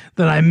doll.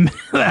 then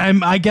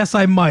I guess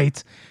I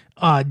might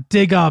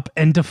dig up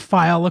and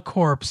defile a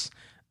corpse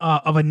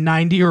of a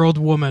 90-year-old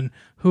woman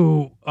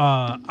who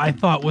I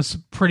thought was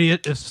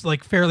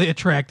fairly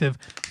attractive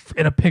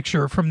in a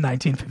picture from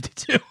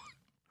 1952.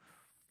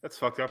 That's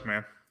fucked up,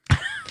 man.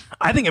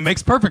 I think it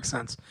makes perfect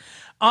sense.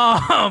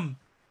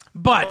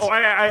 But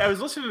I was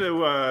listening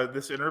to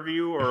this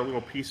interview or a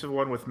little piece of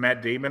one with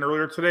Matt Damon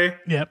earlier today.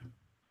 Yep.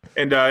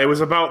 And it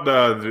was about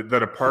the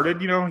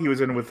Departed. You know, he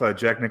was in with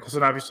Jack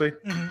Nicholson, obviously.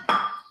 Mm-hmm.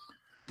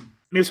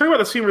 And he was talking about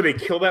the scene where they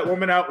kill that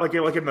woman out, like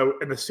in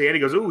the sand. He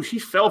goes, "Ooh, she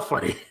fell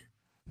funny."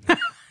 Do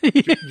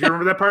you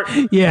remember that part?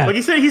 Yeah. Like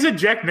he said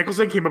Jack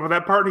Nicholson came up with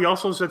that part. And he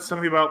also said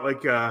something about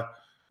oh,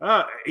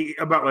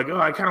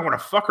 I kind of want to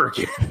fuck her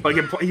again. Like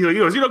he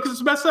goes, because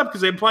it's messed up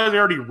because they imply they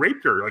already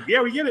raped her. Like,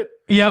 yeah, we get it.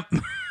 Yep.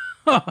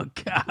 Oh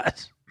God.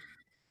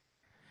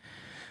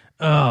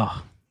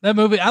 Oh, that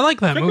movie. I like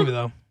that movie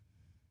though.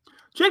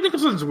 Jack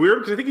Nicholson's weird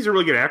because I think he's a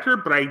really good actor,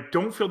 but I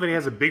don't feel that he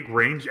has a big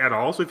range at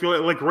all. So if you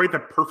write the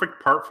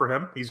perfect part for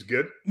him, he's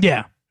good.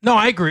 Yeah. No,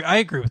 I agree. I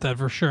agree with that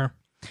for sure.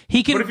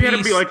 He can. But if you had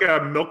to be like a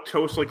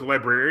milquetoast like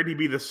librarian, he'd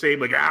be the same.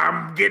 Like,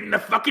 I'm getting the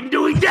fucking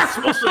Dewey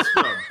Decimal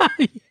System.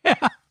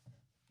 Yeah.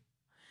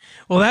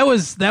 Well, that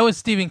was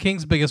Stephen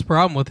King's biggest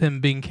problem with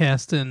him being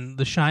cast in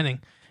The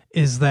Shining,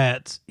 is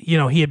that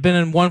he had been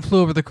in One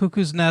Flew Over the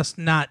Cuckoo's Nest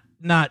not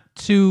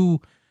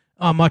too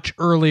much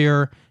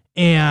earlier,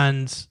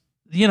 and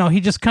he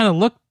just kind of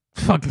looked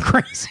fucking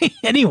crazy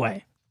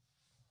anyway.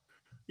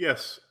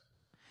 Yes.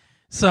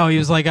 So he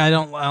was like, I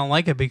don't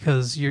like it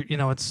because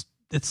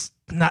it's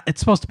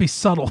supposed to be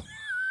subtle.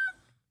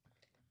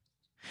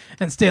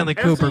 And Stanley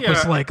Kubrick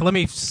was like, let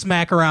me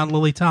smack around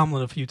Lily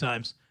Tomlin a few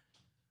times.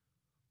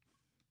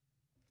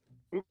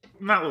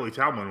 Not Lily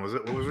Tomlin, was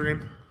it? What was her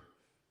name?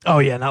 Oh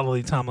yeah, not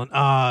Lily Tomlin.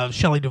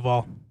 Shelley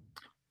Duvall.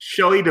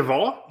 Shelley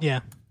Duvall? Yeah.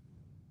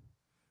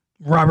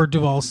 Robert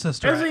Duvall's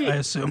sister, I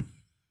assume.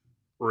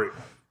 Right.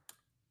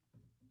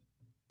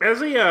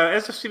 As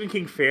a Stephen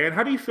King fan,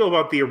 how do you feel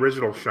about the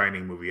original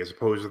Shining movie as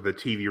opposed to the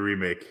TV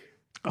remake?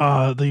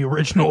 The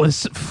original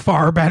is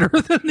far better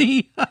than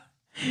the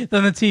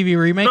TV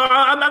remake.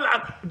 No,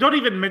 don't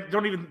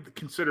even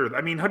consider.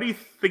 I mean, how do you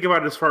think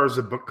about it as far as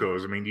the book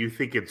goes? I mean, do you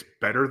think it's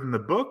better than the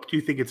book? Do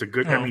you think it's a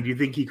good? No. I mean, do you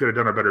think he could have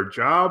done a better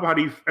job? How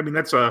do you? I mean,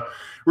 that's a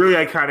really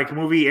iconic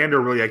movie and a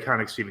really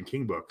iconic Stephen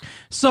King book.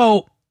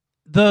 So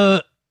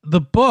the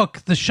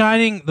book, The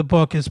Shining, the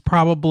book is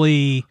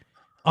probably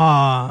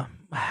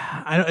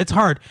it's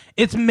hard.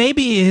 It's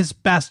maybe his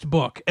best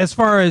book as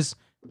far as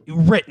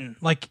written.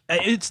 Like,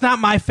 it's not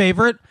my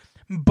favorite.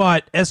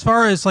 But as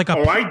far as like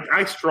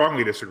I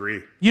strongly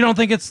disagree. You don't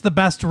think it's the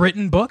best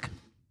written book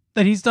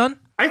that he's done?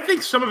 I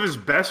think some of his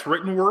best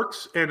written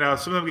works, and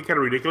some of them get kind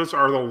of ridiculous,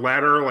 are the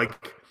latter,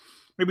 like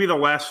maybe the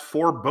last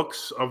 4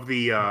 books of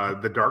the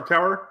Dark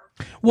Tower.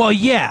 Well,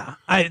 yeah,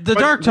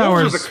 Dark Tower.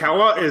 Wolves of the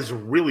Kella is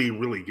really,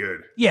 really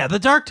good. Yeah, the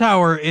Dark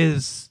Tower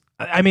is.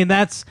 I mean,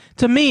 that's,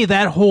 to me,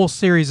 that whole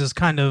series is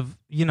kind of,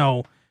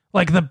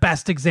 like the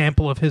best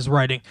example of his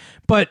writing.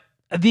 But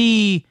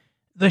the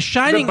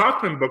Shining, the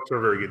Bachman books are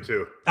very good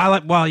too.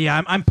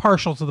 I'm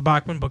partial to the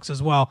Bachman books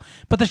as well.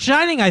 But the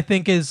Shining, I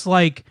think, is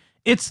like,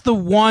 it's the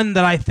one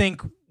that I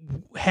think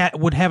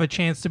would have a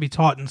chance to be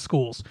taught in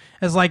schools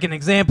as like an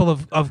example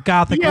of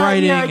Gothic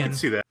writing. Yeah, I can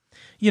see that.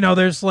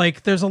 There's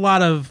a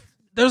lot of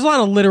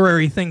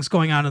literary things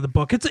going on in the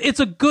book. It's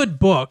a good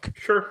book.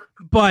 Sure,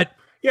 but.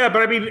 Yeah,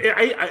 but I mean,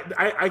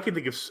 I can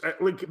think of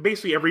like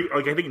basically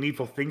I think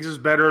Needful Things is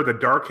better. The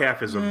Dark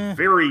Half is a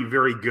very,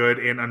 very good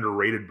and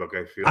underrated book,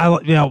 I feel.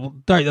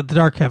 The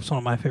Dark Half's one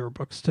of my favorite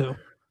books too.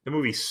 The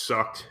movie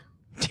sucked.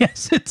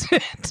 Yes, it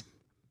did.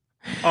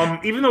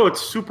 Even though it's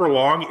super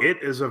long, it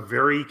is a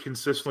very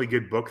consistently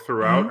good book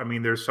throughout. I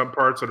mean, there's some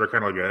parts that are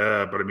kind of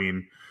like, but I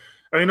mean,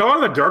 a lot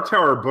of the Dark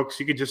Tower books,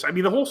 you could just,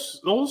 the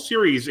whole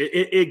series,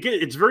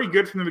 it's very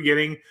good from the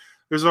beginning.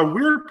 There's a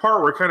weird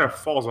part where it kind of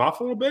falls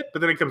off a little bit, but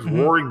then it comes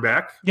roaring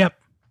back. Yep.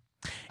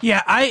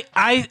 Yeah, I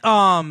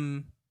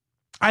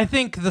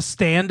think The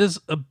Stand is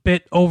a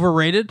bit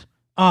overrated.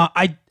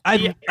 I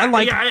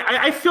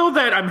feel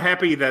that I'm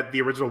happy that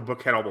the original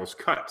book had all those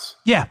cuts.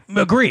 Yeah,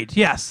 agreed.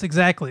 Yes,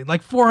 exactly.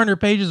 Like 400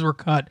 pages were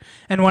cut,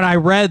 and when I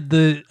read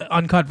the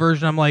uncut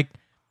version, I'm like,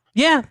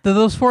 yeah,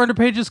 those 400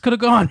 pages could have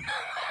gone.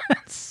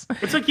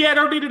 It's like, I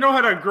don't need to know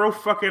how to grow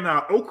fucking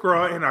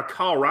okra in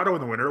Colorado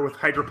in the winter with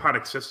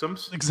hydroponic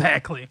systems.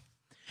 Exactly.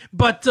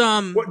 But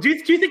do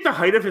you think the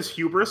height of his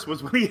hubris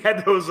was when he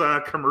had those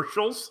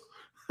commercials?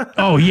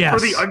 Oh, yes. For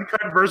the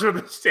uncut version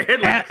of The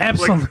Stand?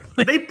 Absolutely.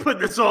 Like, they put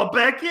this all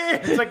back in.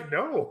 It's like,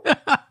 no.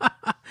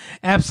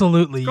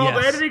 Absolutely, it's called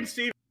yes. editing,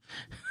 Steve.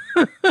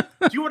 Do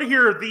you want to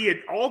hear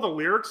all the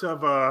lyrics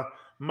of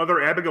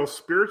Mother Abigail's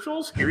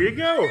spirituals? Here you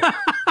go.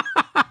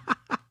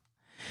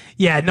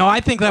 Yeah, no, I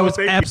think that was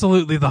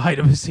absolutely the height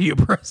of his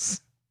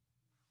hubris.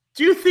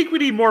 Do you think we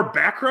need more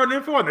background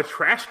info on the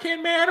Trash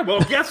Can Man?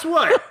 Well, guess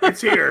what?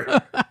 It's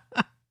here.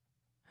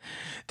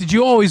 Did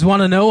you always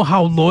want to know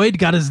how Lloyd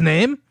got his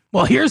name?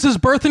 Well, here's his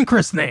birth and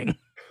christening.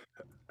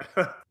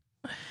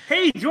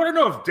 Hey, do you want to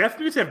know if deaf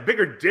mutes have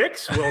bigger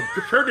dicks? Well,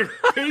 turn to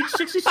page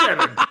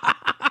 67.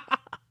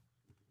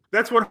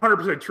 That's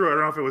 100% true. I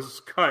don't know if it was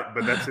cut,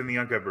 but that's in the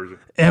uncut version.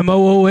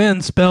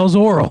 MOON spells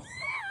oral.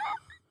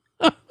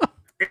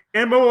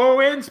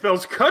 MOON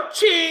spells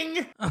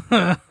ka-ching.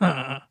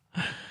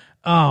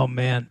 Oh,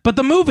 man. But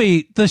the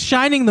movie, The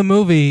Shining, the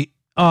movie,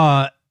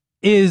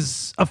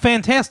 is a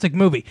fantastic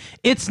movie.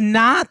 It's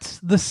not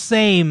the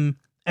same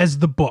as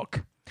the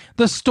book.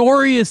 The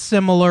story is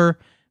similar,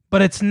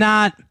 but it's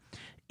not,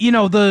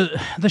 the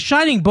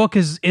Shining book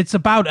it's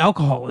about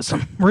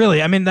alcoholism,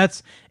 really. I mean,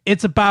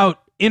 it's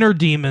about inner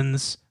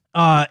demons,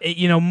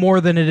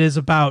 more than it is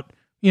about,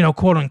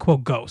 quote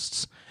unquote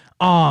ghosts.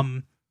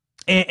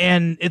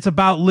 And it's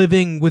about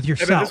living with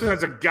yourself. And this one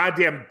has a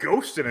goddamn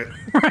ghost in it.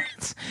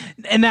 Right.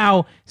 And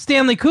now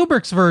Stanley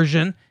Kubrick's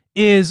version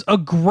is a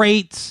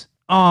great,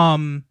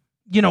 haunted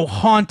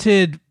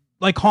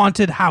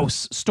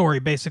house story,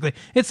 basically.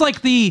 It's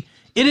like it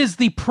is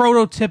the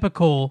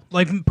prototypical,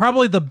 like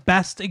probably the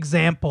best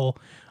example,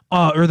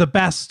 or the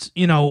best,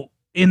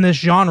 in this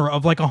genre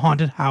of like a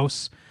haunted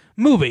house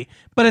movie.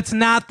 But it's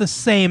not the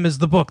same as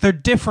the book. They're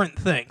different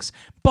things.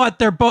 But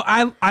they're both.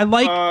 I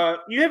like.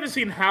 You haven't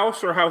seen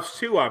House or House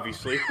 2,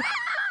 obviously.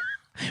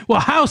 Well,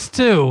 House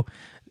 2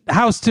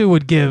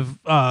 would give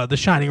The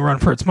Shining a run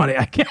for its money,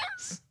 I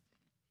guess.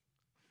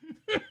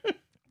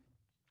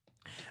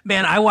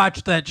 Man, I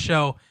watched that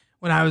show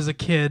when I was a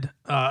kid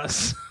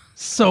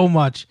so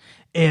much,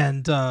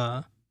 and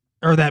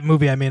or that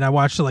movie. I mean, I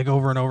watched it like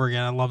over and over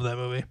again. I love that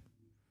movie.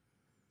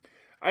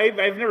 I've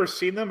never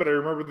seen them, but I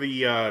remember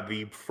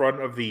the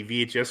front of the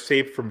VHS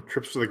tape from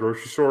trips to the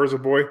grocery store as a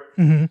boy.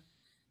 Mm-hmm.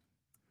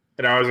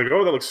 And I was like,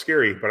 oh, that looks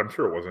scary, but I'm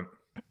sure it wasn't.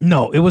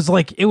 No, it was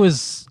a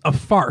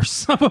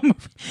farce of a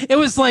movie. It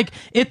was like,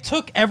 it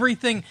took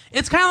everything.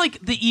 It's kind of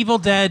like The Evil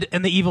Dead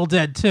and The Evil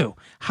Dead 2.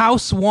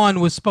 House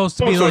 1 was supposed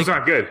to be so like... it's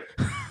not good.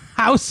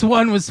 House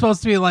 1 was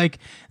supposed to be like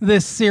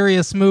this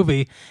serious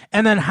movie,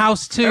 and then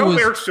House 2 I hope was...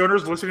 Eric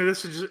Stoner's listening to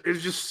this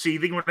is just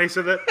seething when I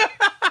said that.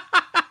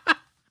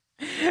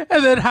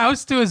 And then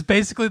House 2 is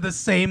basically the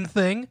same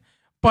thing,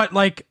 but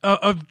like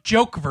a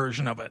joke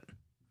version of it.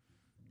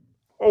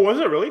 Oh, was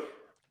it really?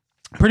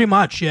 Pretty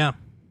much, yeah.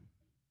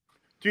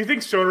 Do you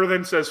think Stoner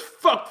then says,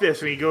 fuck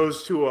this, and he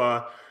goes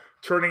to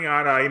turning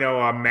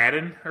on,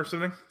 Madden or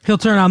something? He'll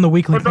turn on the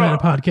Weekly no.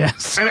 Planet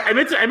podcast. I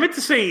meant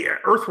to say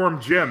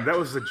Earthworm Jim. That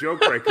was the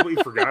joke, but I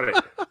completely forgot it.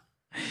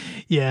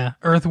 Yeah,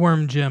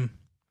 Earthworm Jim.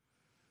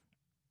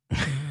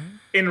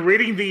 In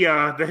reading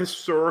the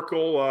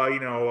historical,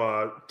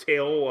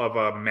 tale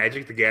of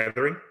Magic the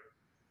Gathering.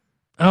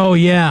 Oh,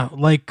 yeah.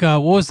 Like,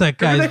 what was that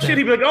guy's Remember that shit?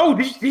 name? He'd be like, oh,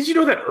 did you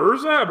know that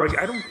Urza? I'm like,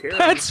 I don't care.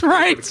 That's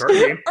right.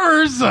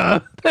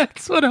 Urza.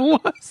 That's what it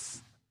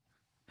was.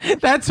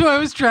 That's what I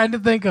was trying to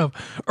think of.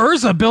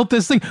 Urza built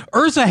this thing.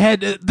 Urza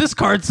had... this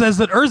card says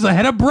that Urza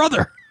had a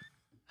brother.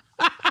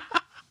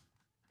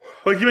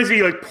 Like, you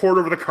basically, poured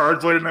over the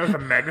cards later night with a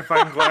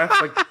magnifying glass,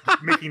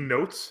 making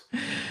notes.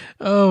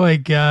 Oh, my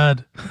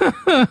God.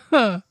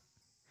 What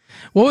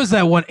was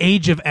that one?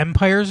 Age of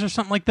Empires or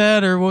something like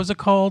that? Or what was it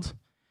called?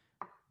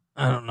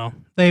 I don't know.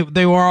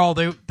 They were all...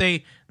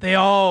 They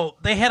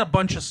had a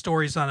bunch of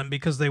stories on them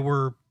because they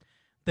were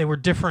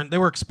different. They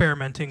were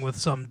experimenting with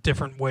some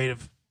different way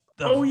of...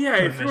 Oh, yeah.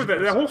 I feel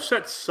that whole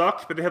set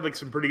sucked, but they had,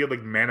 some pretty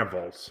good, mana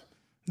vaults.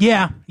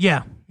 Yeah,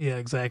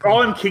 exactly.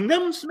 Fallen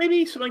Kingdoms,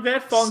 maybe? Something like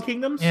that? Fallen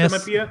Kingdoms? Yes. That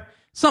might be a...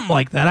 Something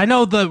like that. I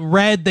know the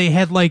red, they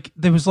had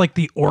there was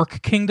the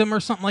Orc Kingdom or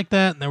something like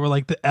that, and there were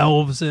the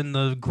elves in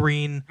the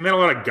green. And then a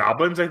lot of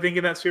goblins, I think,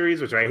 in that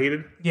series, which I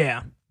hated.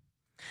 Yeah.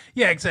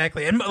 Yeah,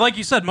 exactly. And like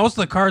you said, most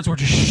of the cards were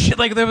just shit.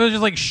 They were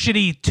just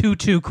shitty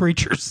 2/2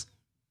 creatures.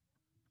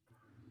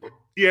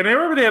 Yeah, and I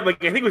remember they had, I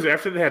think it was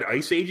after they had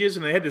Ice Ages,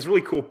 and they had this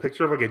really cool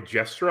picture of, a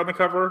jester on the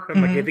cover.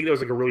 And, I think that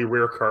was, a really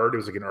rare card. It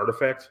was, an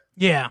artifact.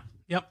 Yeah.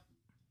 Yep.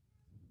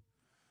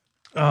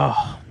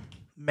 Oh,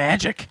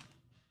 Magic.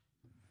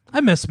 I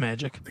miss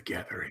Magic. The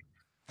Gathering.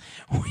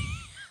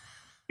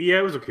 Yeah,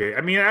 it was okay.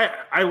 I mean,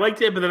 I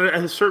liked it, but then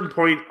at a certain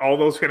point, all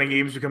those kind of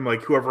games become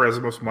whoever has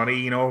the most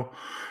money,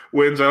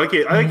 wins. I like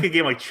it. I like a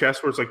game like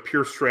chess where it's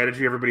pure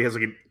strategy. Everybody has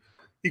an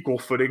equal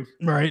footing.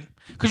 Right.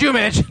 Could you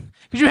imagine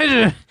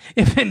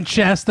if in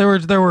chess there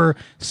were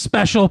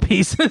special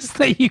pieces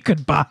that you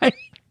could buy?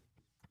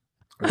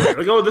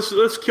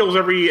 This kills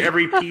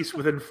every piece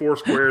within 4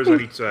 squares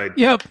on each side.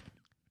 Yep.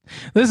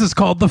 This is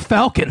called the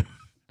Falcon.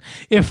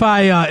 If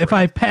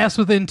I pass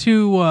within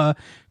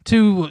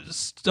two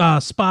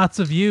spots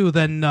of you,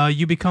 then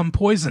you become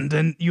poisoned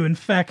and you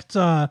infect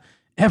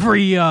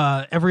every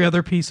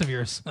other piece of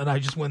yours, and I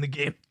just win the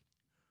game.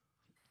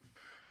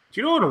 Do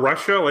you know in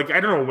Russia,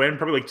 I don't know when,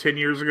 probably 10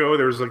 years ago,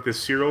 there was this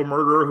serial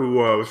murderer who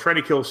was trying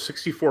to kill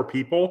 64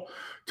 people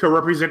to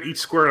represent each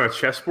square on a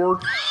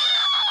chessboard?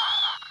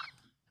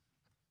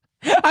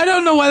 I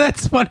don't know why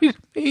that's funny to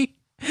me,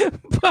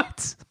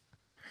 but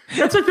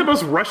that's the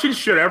most Russian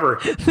shit ever.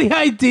 The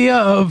idea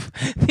of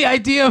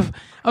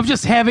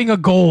just having a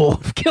goal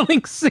of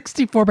killing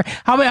 64.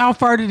 How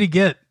far did he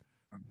get?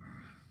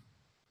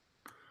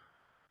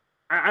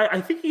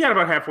 I think he got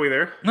about halfway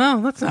there.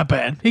 No, that's not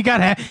bad. He got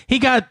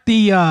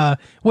the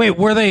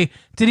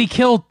did he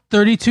kill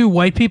 32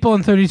 white people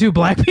and 32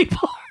 black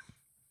people?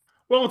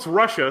 Well, it's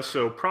Russia,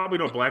 so probably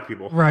no black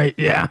people. Right,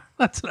 yeah.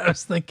 That's what I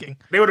was thinking.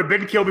 They would have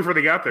been killed before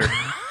they got there.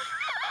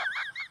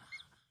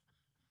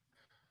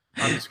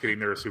 I'm just kidding.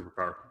 They're a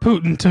superpower.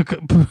 Putin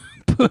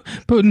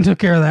took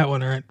care of that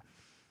one, right?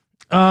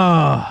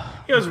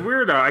 It was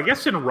weird. I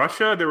guess in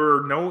Russia, there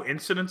were no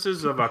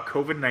incidences of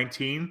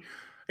COVID-19.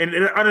 And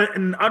in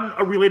an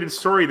unrelated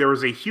story, there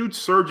was a huge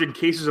surge in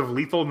cases of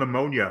lethal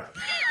pneumonia.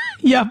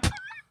 Yep.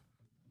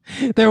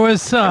 There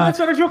was... that's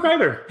not a joke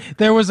either.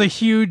 There was a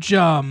huge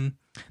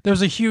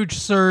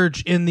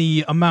surge in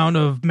the amount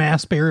of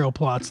mass burial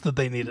plots that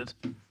they needed.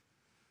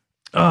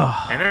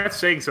 And that's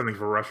saying something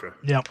for Russia.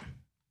 Yep.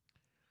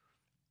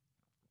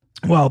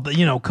 Well,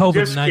 COVID-19...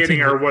 Just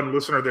kidding, our one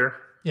listener there.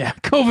 Yeah,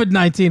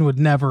 COVID-19 would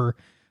never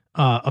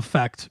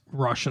affect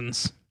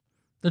Russians.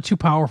 They're too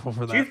powerful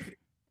for that.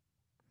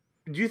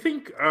 Do you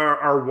think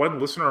our one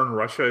listener in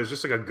Russia is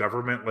just a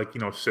government,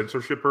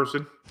 censorship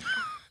person?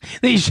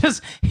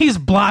 He's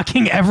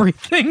blocking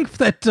everything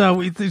that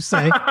we do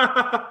say.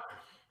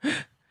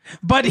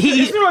 But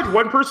isn't there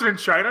one person in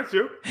China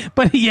too?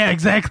 But yeah,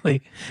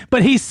 exactly.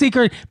 But he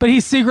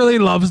secretly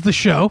loves the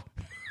show.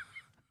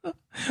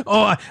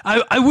 Oh,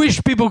 I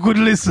wish people could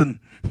listen,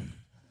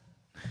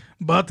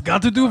 but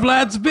got to do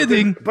Vlad's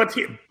bidding. But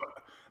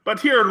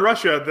here in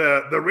Russia,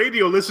 the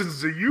radio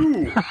listens to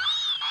you.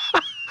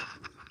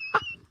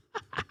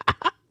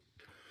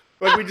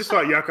 We just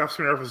thought Yakov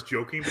Smirnoff was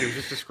joking, but he was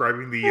just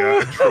describing the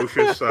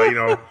atrocious,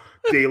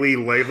 daily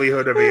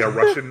livelihood of a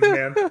Russian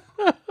man.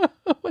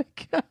 Oh my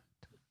god!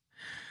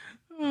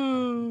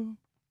 Oh.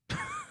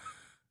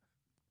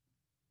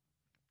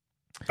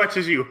 Such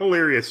as you,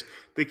 hilarious.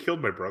 They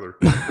killed my brother.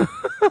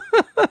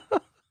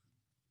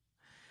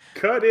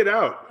 Cut it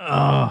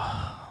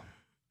out.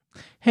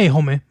 hey,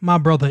 homie, my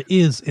brother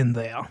is in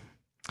there.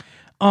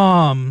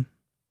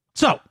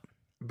 So.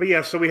 But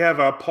yeah, so we have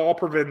Paul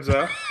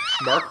Provenza,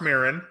 Mark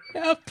Maron,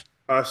 Yep.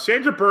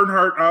 Sandra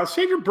Bernhardt.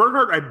 Sandra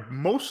Bernhardt, I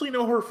mostly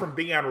know her from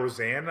being on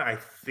Roseanne. I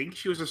think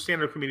she was a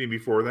stand-up comedian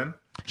before then.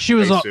 She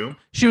was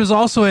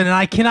also in, and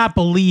I cannot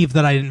believe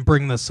that I didn't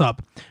bring this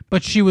up,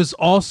 but she was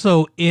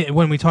also in,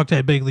 when we talked to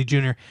Ed Begley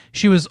Jr.,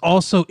 she was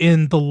also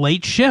in The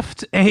Late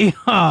Shift, a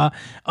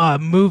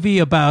movie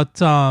about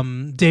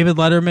David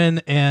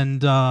Letterman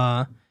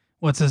and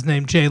what's his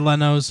name, Jay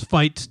Leno's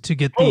fight to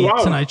get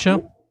the Tonight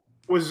Show.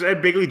 Was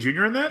Ed Begley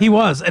Jr. in that? He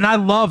was, and I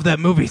love that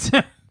movie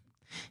too.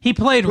 Who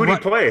did he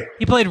play?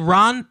 He played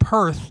Ron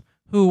Perth,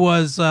 who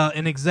was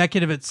an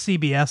executive at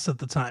CBS at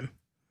the time.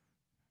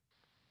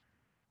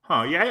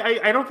 Huh? Yeah,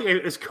 I don't think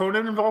is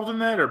Conan involved in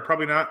that, or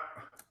probably not.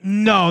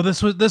 No,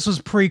 this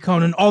was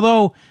pre-Conan.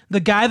 Although the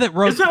guy that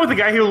wrote, is that with the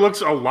guy who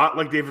looks a lot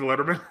like David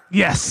Letterman?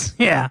 Yes,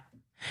 yeah.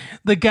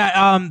 The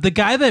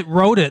guy that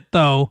wrote it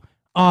though,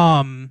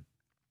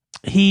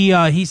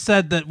 he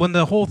said that when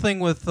the whole thing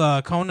with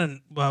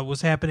Conan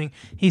was happening,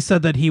 he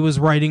said that he was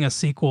writing a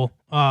sequel,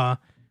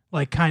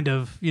 like kind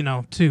of,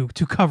 to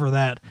cover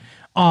that.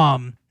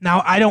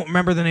 Now I don't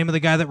remember the name of the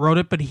guy that wrote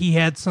it, but he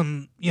had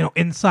some,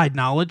 inside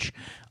knowledge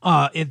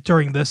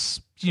during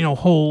this,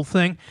 whole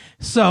thing.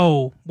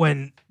 So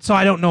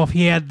I don't know if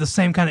he had the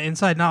same kind of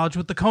inside knowledge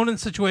with the Conan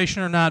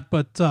situation or not,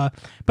 but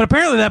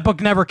apparently that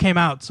book never came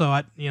out. So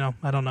I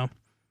don't know.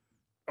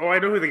 Oh, I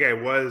know who the guy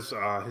was.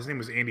 His name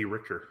was Andy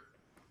Richter.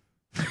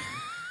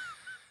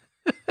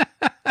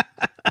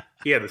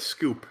 Yeah, the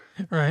scoop.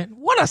 Right.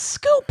 What a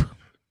scoop.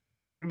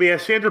 But yeah,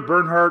 Sandra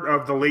Bernhardt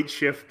of The Late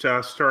Shift,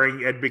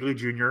 starring Ed Begley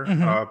Jr.,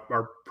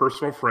 our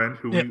personal friend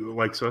who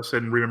likes us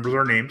and remembers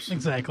our names.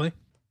 Exactly.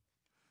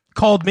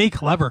 Called me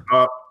clever.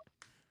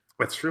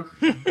 That's true.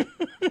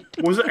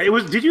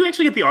 Did you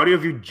actually get the audio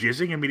of you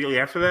jizzing immediately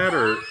after that,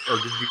 or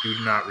did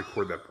you not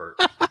record that part?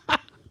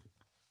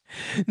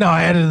 No,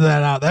 I edited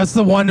that out. That's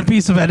the one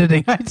piece of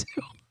editing I do.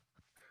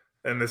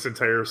 And this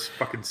entire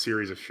fucking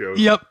series of shows.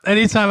 Yep.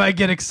 Anytime I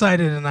get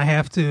excited and I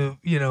have to,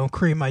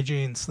 cream my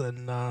jeans,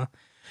 then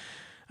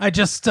I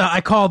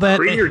call that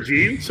cream your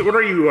jeans. So what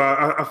are you,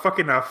 a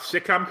fucking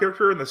sitcom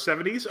character in the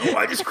 70s? Oh,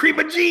 I just cream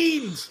my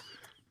jeans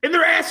in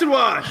their acid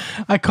wash.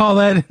 I call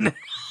that an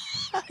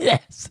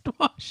acid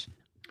wash.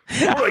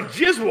 More like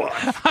jizz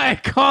wash. I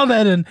call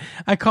that an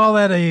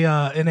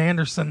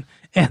Anderson,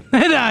 and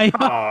then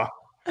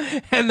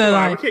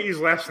we can't use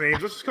last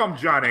names. Let's just call him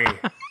John A.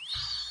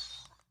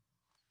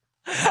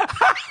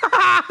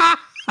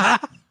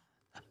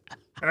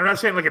 And I'm not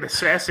saying like in a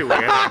sassy way.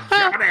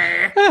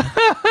 Johnny.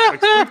 Like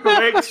sweep the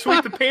legs,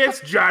 sweep the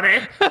pants, Johnny.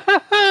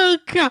 Oh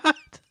God.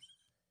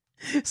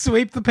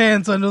 Sweep the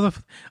pants under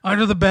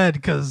the bed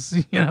because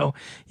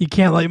you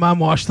can't let mom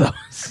wash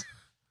those.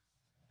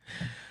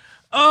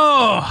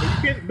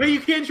 Oh. But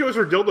you can't show us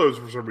her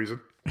dildos for some reason.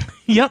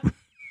 Yep.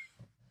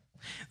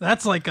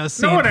 That's like a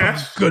scene from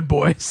Good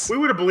Boys. We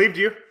would have believed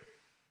you.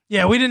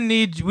 Yeah, we didn't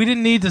need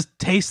to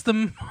taste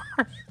them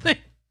or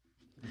anything.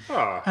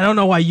 Oh. I don't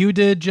know why you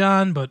did,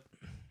 John, but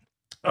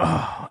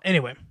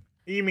anyway.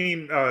 You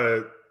mean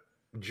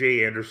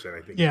Jay Anderson,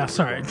 I think. Yeah,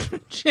 sorry.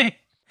 Jay.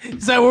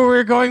 Is that where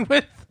we're going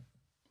with?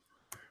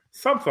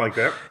 Something like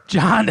that.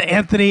 John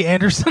Anthony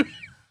Anderson.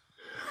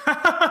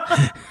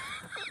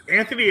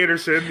 Anthony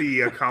Anderson,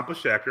 the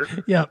accomplished actor.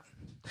 Yep.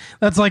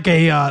 That's like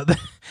a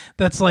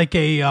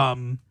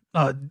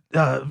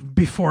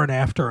before and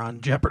after on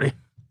Jeopardy.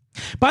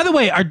 By the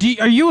way, are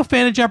you a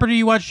fan of Jeopardy?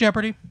 You watch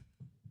Jeopardy?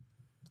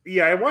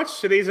 Yeah, I watched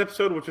today's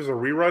episode, which is a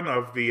rerun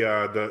of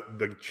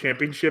the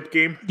championship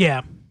game.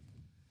 Yeah.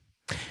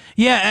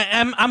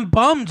 Yeah, I'm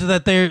bummed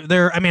that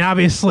they're. I mean,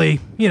 obviously,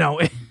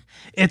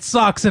 it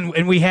sucks,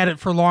 and we had it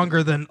for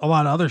longer than a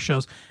lot of other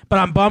shows. But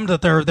I'm bummed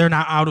that they're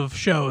not out of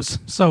shows,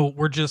 so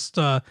we're just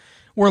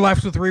we're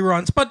left with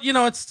reruns. But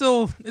it's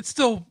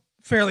still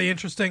fairly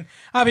interesting.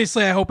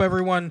 Obviously, I hope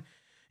everyone,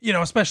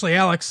 especially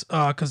Alex,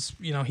 because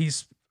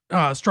he's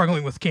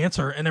struggling with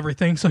cancer and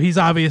everything, so he's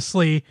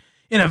obviously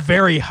in a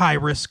very high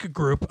risk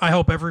group. I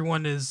hope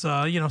everyone is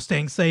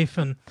staying safe,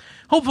 and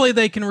hopefully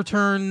they can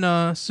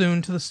return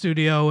soon to the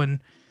studio and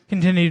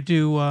continue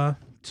to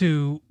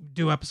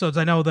do episodes.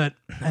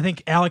 I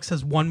think Alex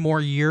has one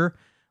more year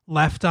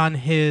left on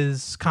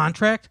his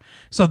contract,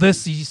 so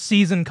this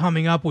season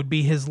coming up would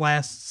be his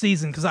last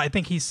season, because I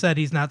think he said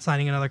he's not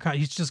signing another contract.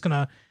 He's just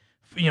gonna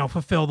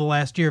fulfill the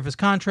last year of his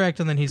contract,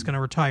 and then he's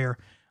gonna retire.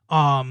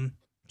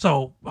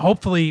 So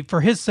hopefully,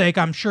 for his sake,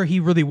 I'm sure he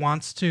really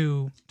wants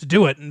to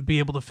do it and be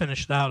able to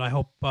finish it out. I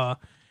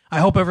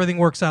hope everything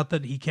works out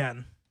that he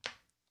can.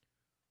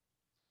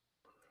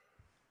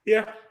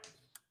 Yeah.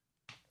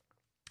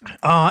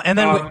 And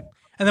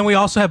then we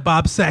also have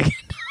Bob Saget.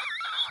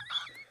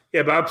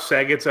 Yeah, Bob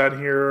Saget's on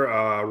here.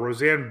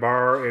 Roseanne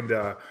Barr, and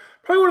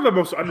probably one of the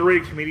most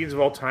underrated comedians of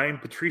all time,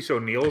 Patrice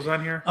O'Neal's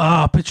on here.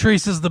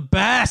 Patrice is the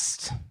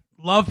best.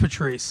 Love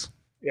Patrice.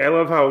 Yeah, I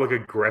love how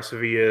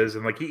aggressive he is,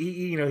 and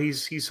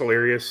he's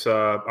hilarious.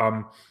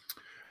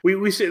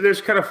 We see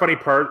there's kind of funny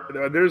part.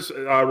 There's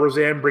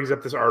Roseanne brings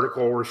up this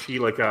article where she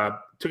took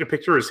a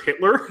picture as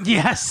Hitler.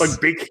 Yes, like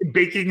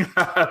baking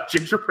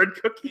gingerbread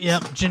cookies.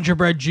 Yep,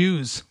 gingerbread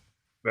Jews.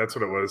 That's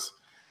what it was.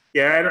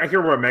 Yeah, I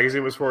hear what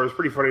magazine was for. It was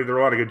pretty funny. There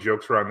were a lot of good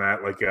jokes around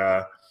that. Like,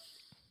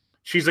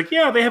 she's like,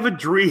 yeah, they have a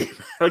dream,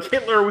 like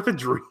Hitler with a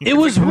dream. It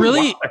was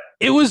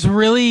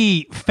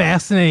really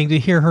fascinating to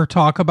hear her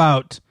talk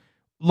about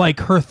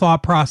like her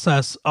thought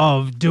process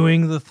of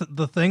doing the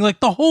thing, like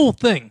the whole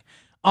thing.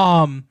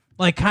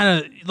 Like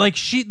kind of like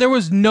there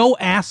was no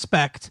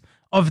aspect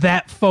of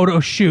that photo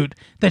shoot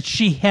that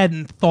she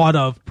hadn't thought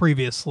of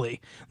previously.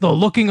 The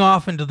looking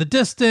off into the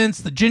distance,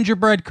 the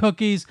gingerbread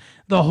cookies,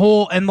 the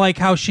whole, and like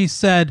how she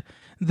said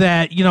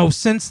that, you know,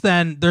 since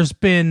then there's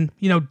been,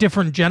 you know,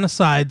 different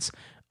genocides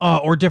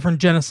or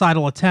different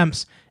genocidal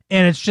attempts,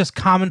 and it's just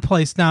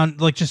commonplace now,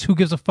 like just who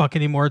gives a fuck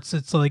anymore.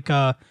 It's like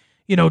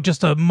you know,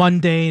 just a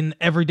mundane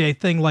everyday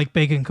thing like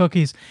baking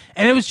cookies.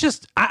 And it was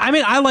just, I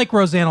mean, I like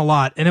Roseanne a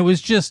lot, and it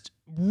was just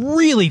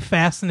really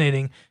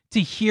fascinating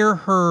to hear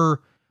her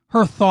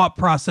thought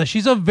process.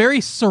 She's a very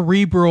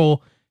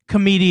cerebral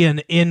comedian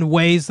in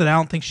ways that I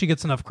don't think she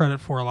gets enough credit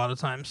for a lot of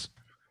times.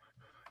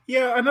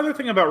 Yeah, another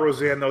thing about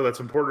Roseanne, though, that's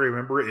important to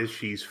remember is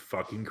she's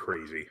fucking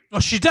crazy. Oh,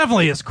 she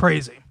definitely is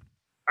crazy.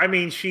 I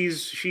mean,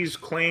 she's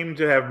claimed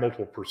to have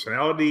multiple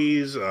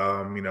personalities,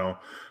 you know,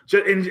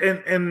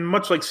 and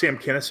much like Sam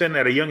Kinison,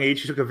 at a young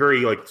age, she took a very,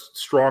 like,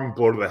 strong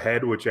blow to the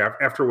head, which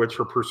after which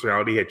her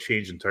personality had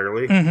changed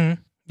entirely.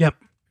 Mm-hmm. Yep.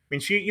 I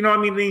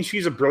mean,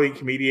 she's a brilliant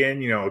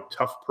comedian, you know,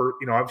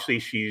 obviously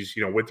she's,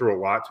 you know, went through a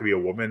lot to be a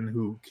woman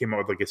who came out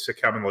with like a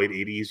sitcom in the late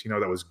 80s, you know,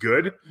 that was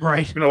good.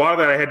 Right. I mean, a lot of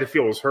that I had to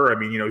feel was her. I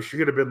mean, you know, she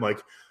could have been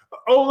like,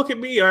 oh, look at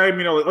me. I'm,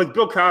 you know, like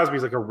Bill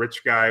Cosby's like a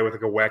rich guy with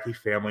like a wacky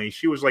family.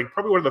 She was like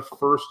probably one of the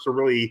first to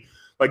really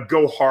like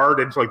go hard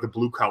into like the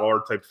blue collar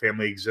type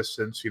family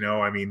existence, you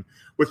know, I mean,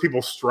 with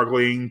people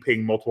struggling,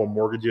 paying multiple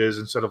mortgages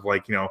instead of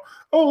like, you know,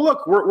 oh,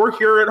 look, we're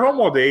here at home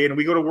all day and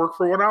we go to work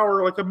for 1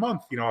 hour like a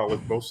month, you know,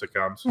 like most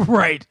sitcoms.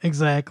 Right.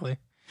 Exactly.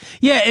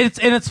 Yeah.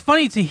 It's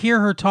funny to hear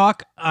her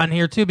talk on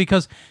here too,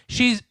 because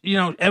she's, you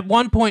know, at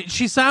one point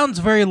she sounds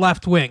very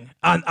left wing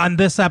on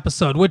this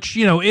episode, which,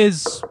 you know,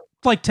 is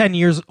like 10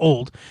 years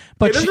old,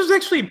 but this is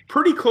actually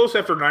pretty close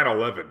after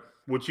 9/11.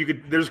 Which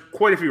there's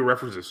quite a few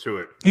references to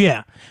it.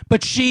 Yeah.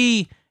 But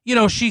she, you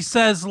know, she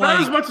says like...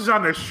 Not as much as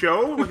on this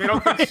show. Like, I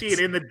don't right. think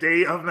she in the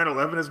day of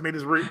 9/11 has made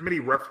as many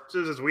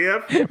references as we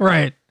have.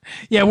 Right.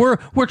 Yeah,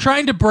 we're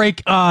trying to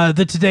break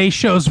the Today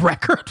Show's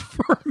record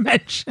for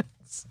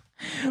mentions.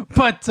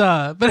 But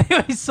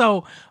anyway,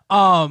 so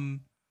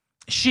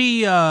she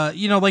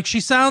you know, like she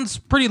sounds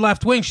pretty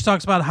left wing. She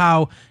talks about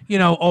how, you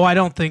know, oh, I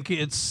don't think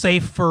it's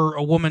safe for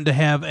a woman to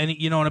have any,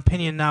 you know, an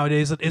opinion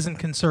nowadays that isn't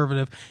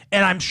conservative.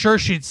 And I'm sure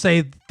she'd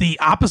say the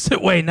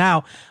opposite way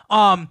now.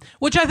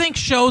 Which I think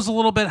shows a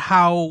little bit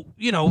how,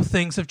 you know,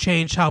 things have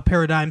changed, how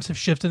paradigms have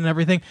shifted and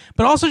everything.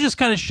 But also just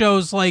kind of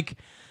shows like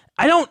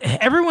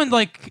everyone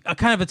like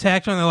kind of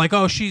attacked her and they're like,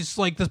 oh, she's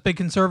like this big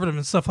conservative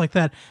and stuff like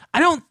that. I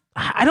don't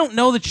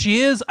know that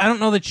she is. I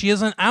don't know that she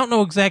isn't. I don't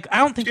know exactly. I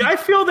don't think. I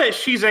feel that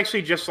she's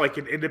actually just like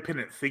an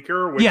independent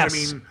thinker. Which, yes.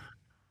 I mean,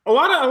 a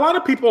lot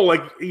of people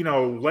like, you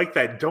know, like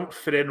that don't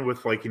fit in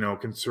with like, you know,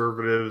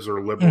 conservatives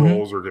or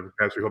liberals or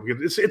Democrats or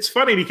Republicans. It's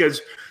funny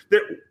because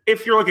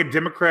if you're like a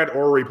Democrat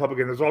or a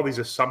Republican, there's all these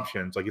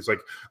assumptions. Like it's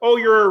like, oh,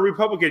 you're a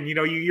Republican. You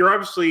know, you're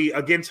obviously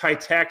against high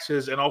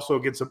taxes and also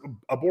against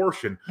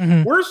abortion.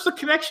 Mm-hmm. Where's the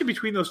connection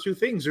between those two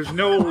things? There's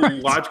no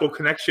logical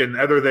connection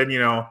other than, you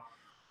know,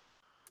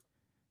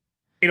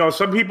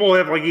 some people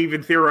have like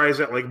even theorized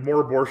that like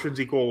more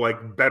abortions equal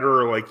like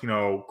better like, you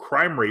know,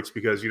 crime rates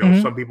because, you know,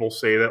 some people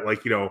say that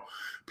like, you know,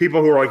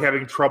 people who are like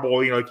having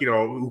trouble, you know, like, you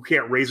know, who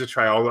can't raise a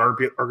child are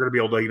going to be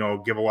able to, you know,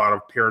 give a lot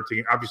of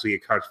parenting, obviously a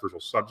controversial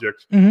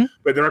subject,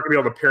 but they're not going to be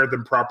able to parent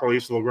them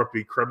properly. So they'll grow up to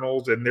be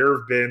criminals. And there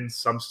have been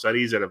some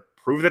studies that have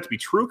proved that to be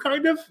true,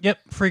 kind of. Yep.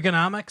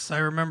 Freakonomics. I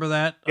remember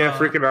that. Yeah.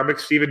 Freakonomics.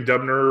 Stephen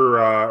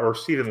Dubner or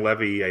Stephen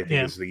Levy, I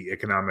think is the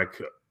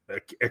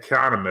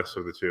economist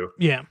of the two.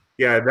 Yeah.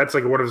 Yeah, that's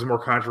like one of his more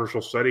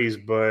controversial studies,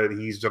 but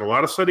he's done a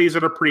lot of studies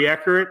that are pretty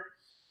accurate.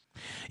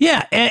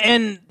 Yeah,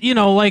 and you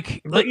know,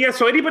 like yeah.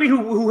 So anybody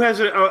who has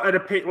an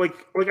opinion, like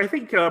I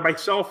think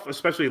myself,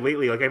 especially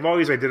lately, like I've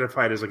always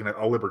identified as like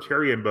a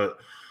libertarian, but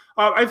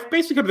I've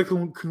basically come to the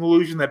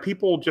conclusion that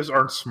people just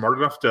aren't smart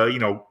enough to, you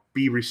know,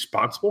 be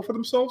responsible for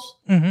themselves.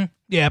 Mm-hmm.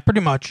 Yeah,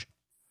 pretty much.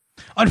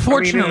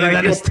 Unfortunately,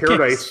 that is the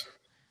case.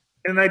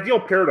 In an ideal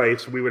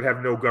paradise, we would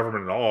have no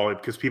government at all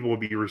because people would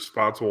be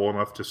responsible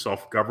enough to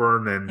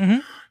self-govern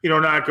and, you know,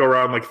 not go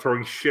around like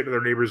throwing shit in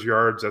their neighbors'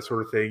 yards, that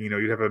sort of thing. You know,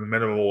 you'd have a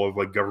minimal of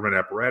like government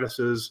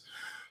apparatuses.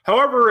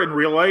 However, in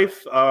real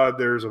life,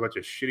 there's a bunch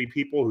of shitty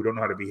people who don't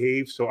know how to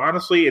behave. So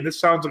honestly, and this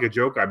sounds like a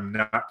joke, I'm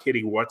not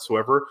kidding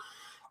whatsoever.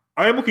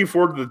 I am looking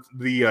forward to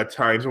the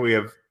times when we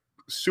have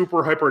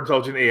super hyper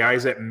intelligent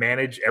AIs that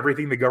manage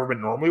everything the government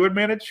normally would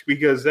manage,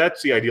 because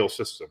that's the ideal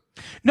system.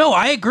 No,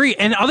 I agree.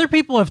 And other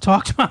people have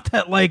talked about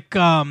that. Like,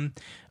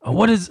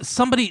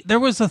 there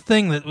was a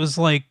thing that was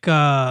like,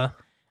 I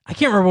I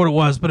can't remember what it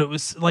was, but it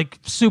was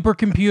like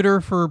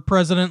supercomputer for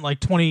president, like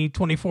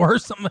 2024 or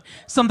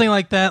something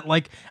like that.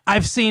 Like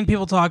I've seen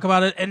people talk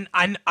about it, and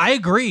I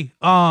agree.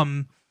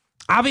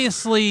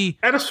 Obviously,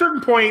 at a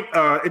certain point,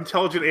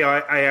 intelligent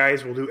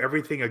AIs will do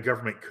everything a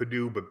government could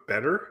do, but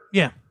better.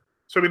 Yeah.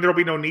 So I mean, there'll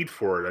be no need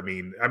for it. I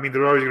mean, there's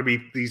always going to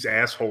be these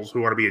assholes who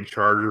want to be in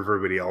charge of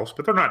everybody else,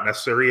 but they're not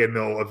necessary, and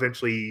they'll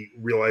eventually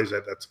realize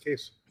that that's the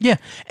case. Yeah,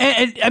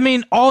 and I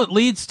mean, all it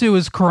leads to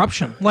is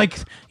corruption. Like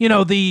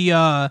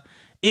the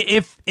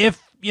if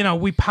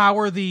we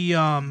power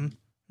the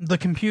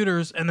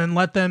computers and then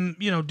let them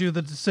do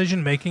the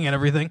decision making and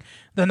everything,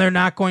 then they're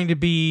not going to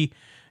be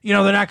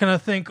they're not going to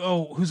think,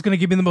 oh, who's going to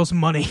give me the most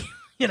money?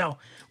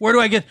 Where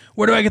do I get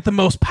the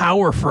most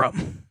power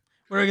from?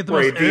 Where do I get the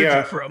most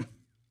energy from?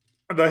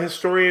 The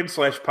historian /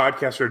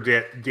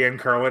 podcaster Dan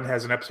Carlin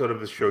has an episode of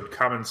the show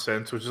Common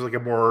Sense, which is like a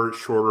more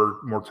shorter,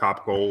 more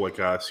topical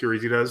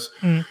series he does.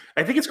 Mm.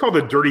 I think it's called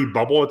The Dirty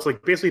Bubble. It's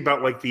like basically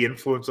about like the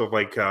influence of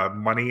like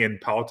money in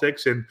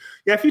politics. And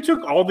yeah, if you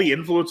took all the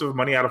influence of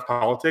money out of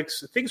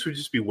politics, things would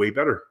just be way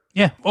better.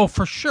 Yeah. Oh,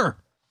 for sure.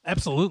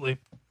 Absolutely.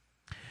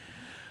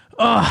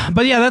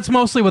 But yeah, that's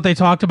mostly what they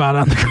talked about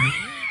on the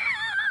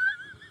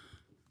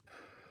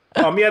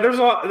yeah, there's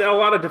a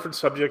lot of different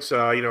subjects.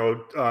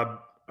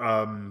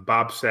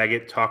 Bob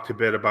Saget talked a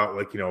bit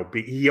about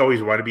he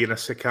always wanted to be in a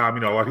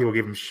sitcom. A lot of people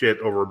gave him shit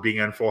over being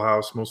on Full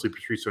House, mostly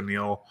Patrice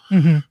O'Neill.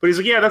 Mm-hmm. But he's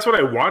like, yeah, that's what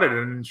I wanted,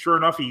 and sure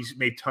enough, he's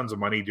made tons of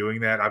money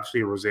doing that.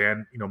 Obviously,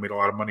 Roseanne, made a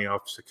lot of money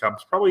off sitcoms.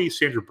 Probably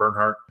Sandra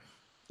Bernhardt.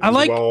 I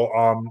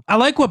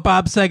like what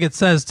Bob Saget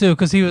says too,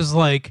 because he was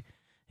like,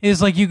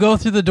 you go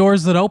through the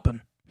doors that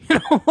open.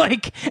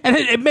 And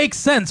it makes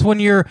sense when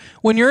you're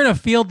in a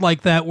field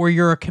like that where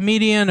you're a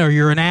comedian or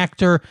you're an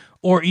actor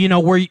or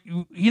where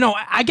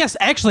I guess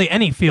actually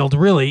any field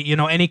really,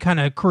 any kind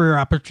of career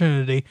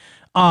opportunity.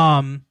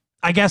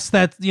 I guess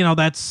that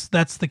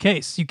that's the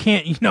case. You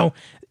can't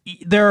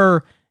there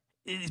are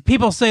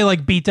people say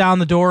like beat down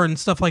the door and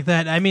stuff like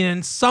that. I mean,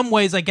 in some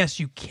ways I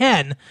guess you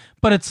can,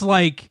 but it's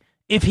like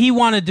if he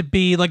wanted to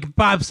be like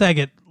Bob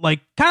Saget, like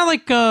kind of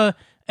like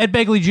Ed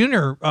Begley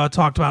Jr.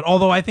 Talked about,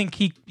 although I think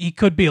he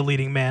could be a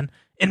leading man,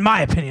 in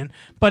my opinion.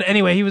 But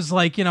anyway, he was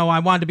like, I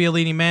wanted to be a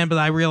leading man, but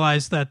I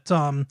realized that,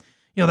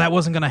 that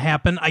wasn't going to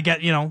happen. I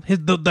get,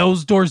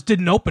 those doors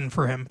didn't open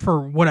for him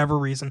for whatever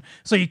reason.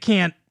 So you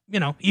can't,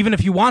 even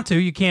if you want to,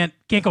 you can't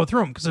go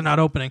through them because they're not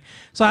opening.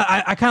 So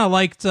I kind of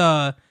liked,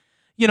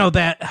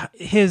 that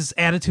his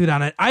attitude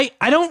on it. I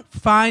don't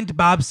find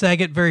Bob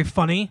Saget very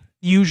funny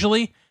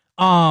usually.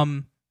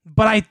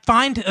 But I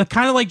find,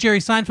 kind of like Jerry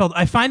Seinfeld,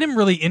 I find him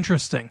really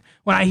interesting.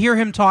 When I hear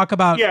him talk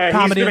about comedy and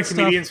stuff. He's been a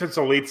comedian since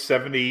the late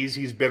 70s.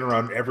 He's been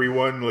around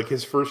everyone. Like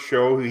his first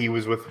show, he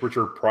was with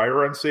Richard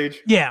Pryor on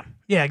stage. Yeah,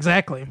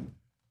 exactly.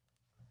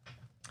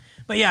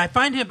 But yeah, I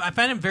find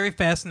him very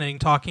fascinating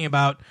talking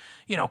about,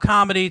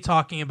 comedy,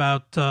 talking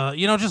about,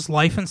 just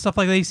life and stuff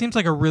like that. He seems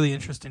like a really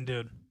interesting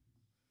dude.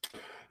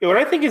 Yeah, what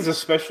I think is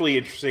especially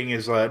interesting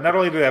is not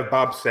only do they have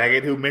Bob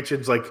Saget, who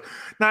mentions like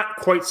not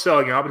quite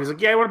selling out, but he's like,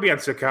 yeah, I want to be on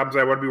sitcoms.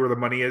 I want to be where the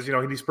money is.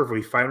 He's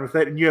perfectly fine with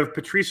it. And you have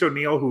Patrice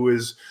O'Neill, who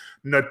is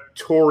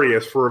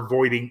notorious for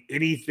avoiding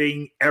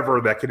anything ever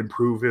that could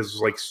improve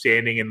his like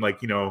standing in like,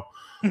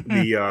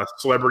 the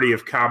celebrity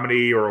of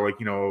comedy or like,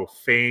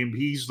 fame.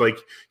 He's like,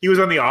 he was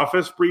on The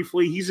Office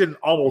briefly. He's in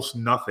almost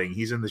nothing.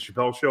 He's in the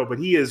Chappelle Show, but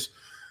he is...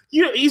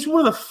 he's one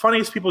of the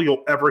funniest people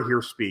you'll ever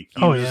hear speak.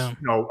 He was,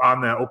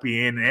 on the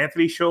Opie and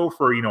Anthony show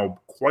for,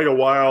 quite a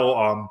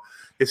while.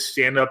 His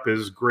stand-up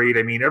is great.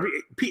 I mean,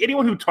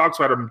 anyone who talks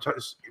about him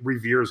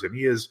reveres him.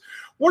 He is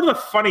one of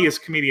the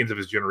funniest comedians of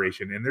his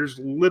generation, and there's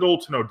little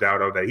to no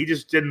doubt of that. He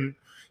just didn't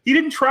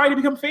try to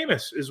become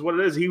famous, is what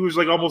it is. He was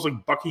like almost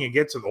like bucking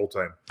against it the whole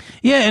time.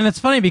 Yeah, and it's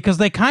funny because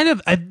they kind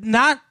of,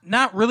 not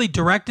really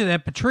directed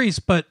at Patrice,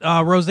 but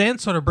Roseanne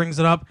sort of brings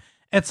it up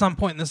at some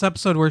point in this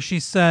episode where she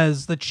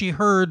says that she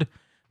heard,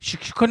 she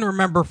couldn't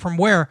remember from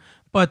where,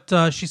 but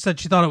she said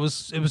she thought it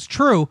was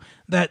true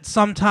that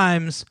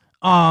sometimes,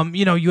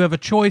 you have a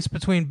choice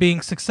between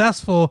being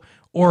successful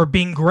or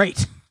being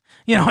great,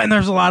 and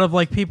there's a lot of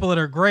like people that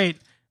are great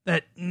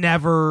that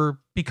never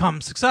become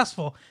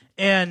successful.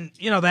 And,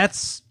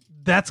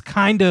 that's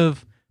kind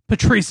of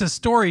Patrice's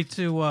story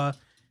to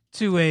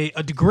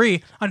a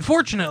degree,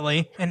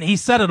 unfortunately, and he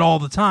said it all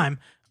the time.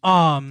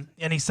 And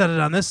he said it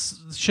on this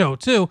show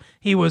too.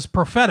 He was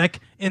prophetic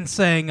in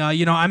saying,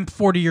 I'm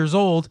 40 years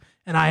old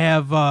and I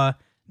have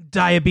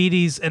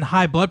diabetes and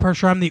high blood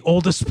pressure. I'm the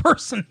oldest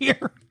person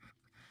here.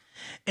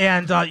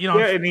 And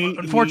and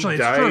unfortunately,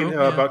 he died, it's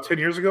true. About 10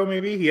 years ago,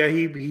 maybe. Yeah,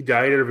 he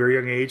died at a very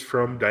young age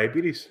from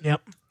diabetes.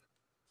 Yep.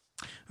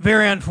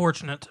 Very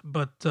unfortunate,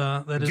 but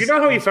that is. Do you know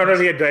how he found out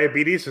he had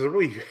diabetes? There's a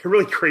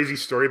really crazy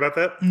story about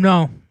that.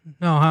 No,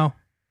 how?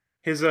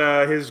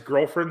 His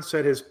girlfriend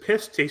said his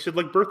piss tasted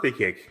like birthday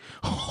cake.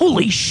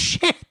 Holy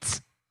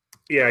shit!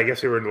 Yeah, I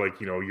guess they were like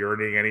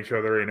urinating at each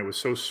other, and it was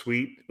so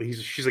sweet.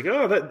 She's like,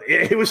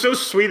 it was so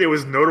sweet, it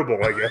was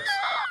notable. I guess.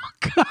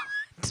 God.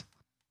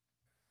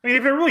 I mean,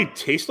 if it really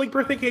tastes like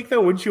birthday cake,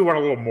 though, wouldn't you want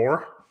a little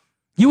more?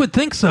 You would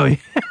think so.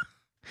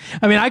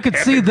 I mean, I could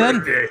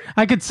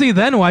see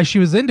then why she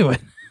was into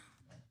it.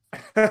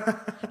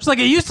 It's like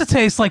it used to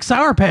taste like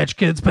Sour Patch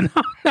Kids, but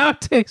now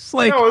it tastes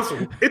like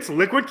it's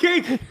liquid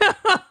cake.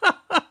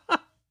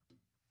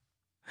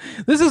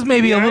 This is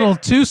maybe a little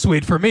too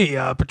sweet for me,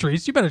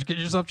 Patrice. You better get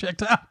yourself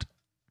checked out.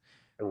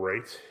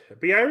 Right,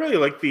 but yeah, I really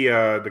like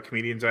the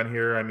comedians on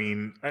here. I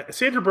mean,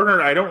 Sandra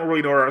Bernhard, I don't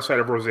really know her outside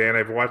of Roseanne.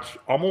 I've watched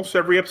almost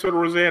every episode of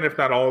Roseanne, if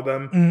not all of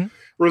them. Mm-hmm.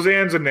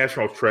 Roseanne's a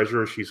national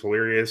treasure. She's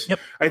hilarious. Yep.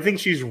 I think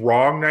she's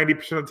wrong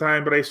 90% of the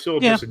time, but I still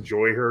just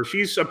enjoy her.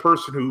 She's a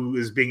person who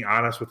is being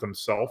honest with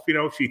himself. You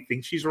know, if she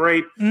thinks she's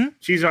right,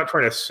 she's not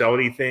trying to sell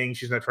anything.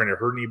 She's not trying to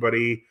hurt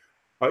anybody.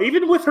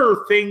 Even with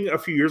her thing a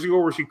few years ago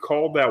where she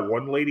called that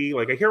one lady,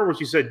 like I can't remember what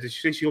she said. Did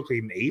she say she looked like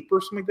an ape or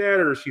something like that?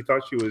 Or she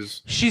thought she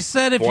was... She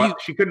said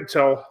she couldn't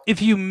tell.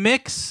 If you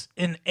mix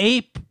an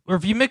ape, or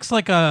if you mix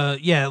like an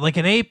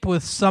ape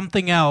with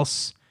something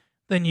else,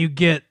 then you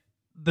get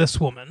this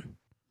woman.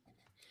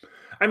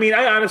 I mean,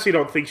 I honestly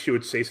don't think she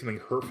would say something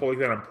hurtful like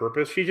that on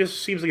purpose. She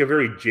just seems like a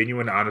very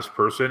genuine, honest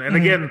person. And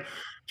again,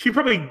 she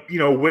probably,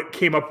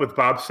 came up with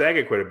Bob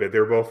Saget quite a bit. They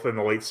were both in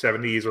the late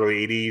 70s,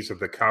 early 80s at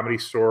the Comedy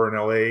Store in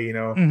L.A.,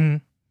 Mm-hmm.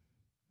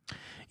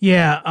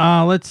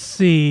 Yeah, let's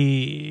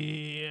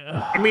see.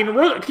 I mean,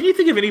 can you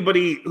think of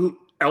anybody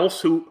else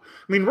who...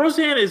 I mean,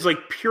 Roseanne is like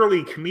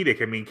purely comedic.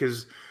 I mean,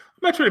 because...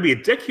 I'm not trying to be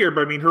a dick here,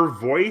 but I mean, her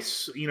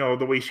voice,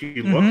 the way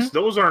she looks,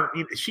 those aren't...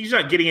 She's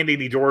not getting into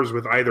any doors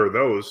with either of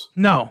those.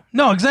 No,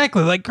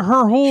 exactly. Like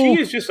her whole...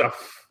 She is just a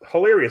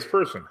hilarious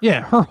person.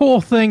 Yeah, her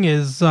whole thing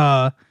is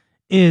her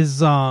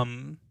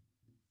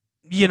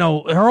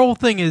whole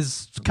thing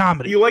is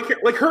comedy. You like it,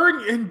 like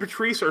her and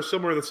Patrice are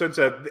similar in the sense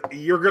that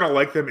you're gonna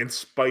like them in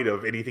spite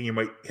of anything you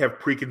might have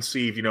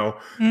preconceived.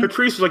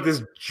 Patrice is like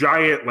this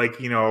giant,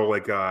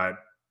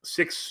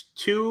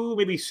 6'2",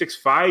 maybe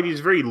 6'5".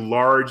 He's a very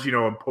large,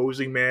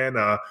 imposing man.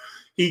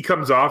 He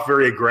comes off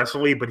very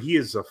aggressively, but he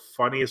is the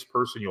funniest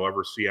person you'll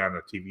ever see on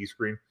a TV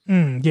screen.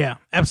 Yeah,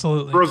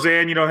 absolutely.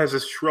 Roseanne, has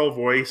this shrill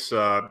voice.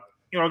 Again,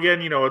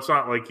 it's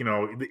not like,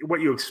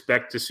 what you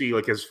expect to see,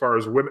 like, as far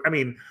as women. I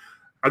mean,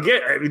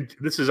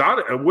 this is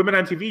odd. Women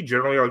on TV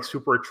generally are, like,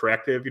 super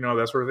attractive,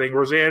 that sort of thing.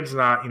 Roseanne's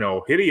not,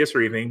 hideous or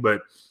anything,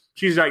 but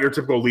she's not your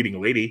typical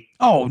leading lady.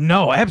 Oh,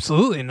 no,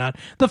 absolutely not.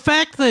 The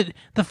fact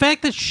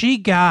that she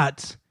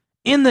got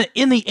in the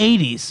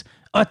 80s,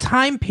 a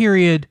time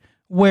period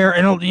where,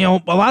 and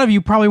a lot of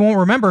you probably won't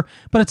remember,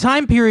 but a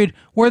time period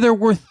where there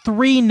were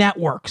 3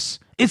 networks.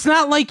 It's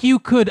not like you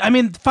could. I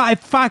mean,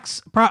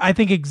 Fox, I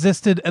think,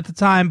 existed at the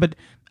time, but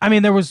I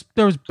mean, there was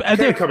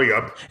coming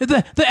up.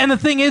 And the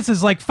thing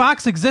is like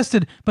Fox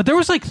existed, but there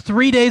was like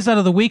 3 days out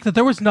of the week that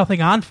there was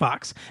nothing on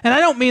Fox. And I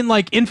don't mean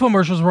like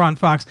infomercials were on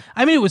Fox.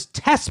 I mean, it was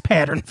test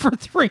pattern for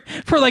 3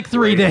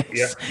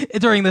 days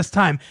during this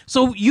time.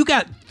 So you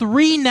got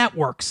 3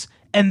 networks,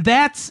 and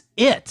that's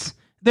it.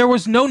 There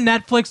was no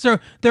Netflix.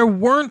 There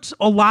weren't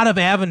a lot of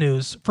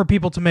avenues for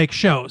people to make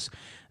shows.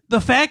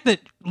 The fact that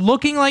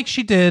looking like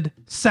she did,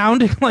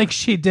 sounding like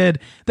she did,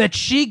 that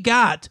she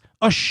got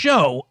a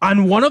show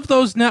on one of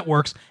those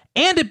networks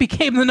and it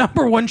became the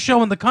 #1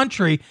 show in the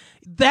country,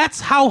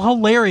 that's how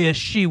hilarious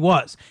she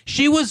was.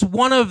 She was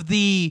one of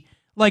the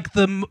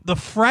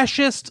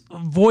freshest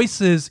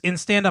voices in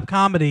stand-up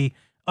comedy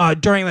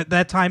during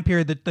that time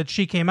period that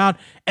she came out.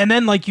 And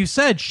then, like you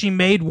said, she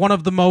made one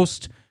of the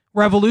most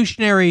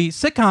revolutionary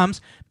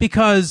sitcoms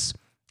because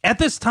at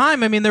this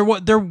time, I mean, there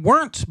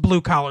weren't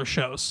blue-collar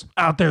shows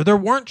out there. There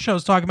weren't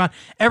shows talking about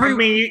every... I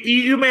mean,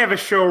 you may have a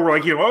show where,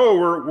 like, we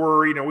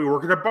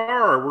work at a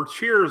bar, we're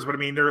Cheers, but I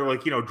mean, they're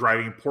like,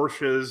 driving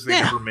Porsches. They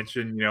never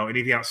mention,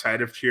 anything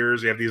outside of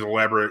Cheers. They have these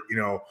elaborate,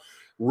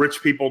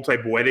 rich people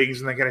type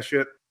weddings and that kind of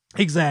shit.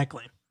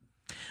 Exactly.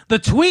 The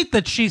tweet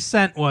that she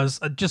sent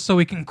was, just so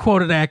we can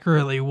quote it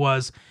accurately,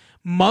 was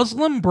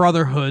Muslim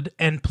Brotherhood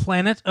and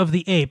Planet of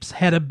the Apes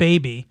had a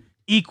baby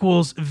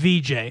equals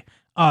VJ.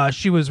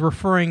 She was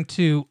referring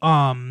to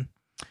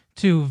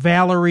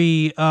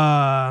Valerie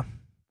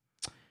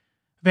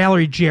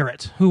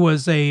Jarrett, who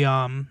was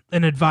an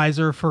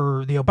advisor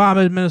for the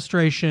Obama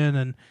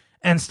administration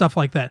and stuff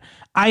like that.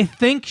 I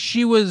think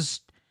she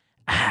was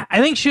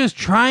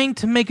trying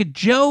to make a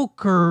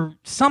joke or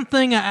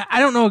something. I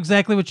don't know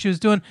exactly what she was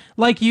doing.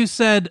 Like you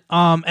said,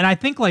 and I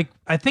think we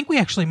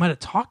actually might have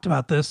talked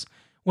about this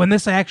when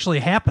this actually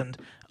happened.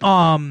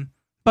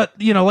 But,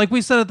 like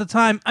we said at the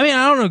time, I mean,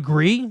 I don't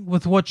agree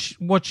with what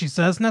she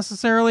says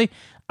necessarily.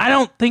 I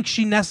don't think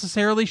she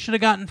necessarily should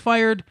have gotten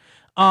fired.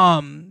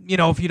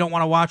 If you don't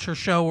want to watch her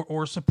show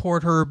or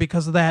support her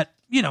because of that,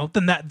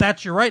 then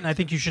that's your right. And I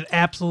think you should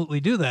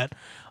absolutely do that.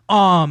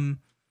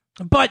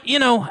 But,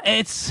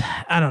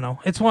 I don't know.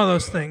 It's one of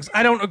those things.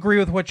 I don't agree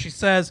with what she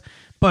says,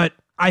 but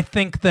I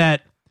think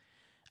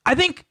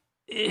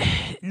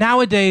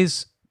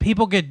nowadays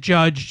people get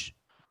judged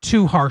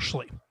too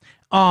harshly.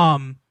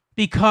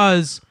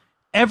 Because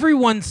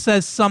everyone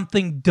says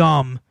something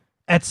dumb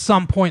at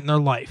some point in their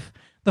life.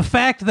 the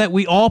fact that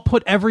we all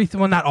put everything,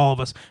 well, not all of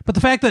us, but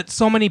the fact that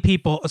so many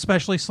people,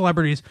 especially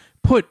celebrities,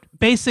 put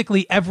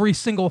basically every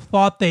single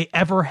thought they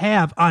ever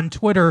have on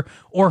Twitter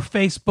or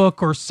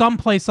Facebook or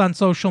someplace on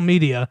social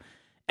media.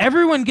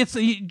 Everyone gets.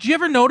 Do you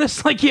ever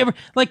notice? Like, you ever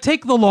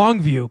take the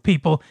long view,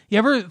 people? You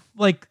ever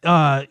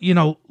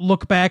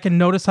look back and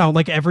notice how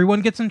like everyone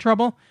gets in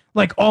trouble?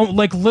 Like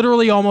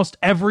literally almost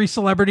every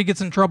celebrity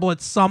gets in trouble at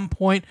some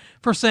point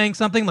for saying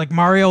something. Like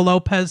Mario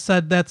Lopez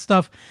said that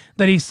stuff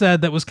that he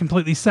said that was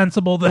completely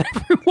sensible that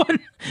everyone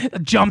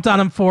jumped on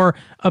him for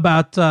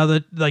about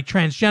the like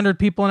transgendered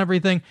people and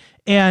everything.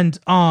 And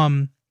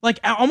like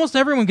almost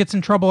everyone gets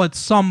in trouble at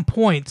some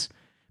point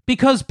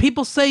because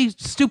people say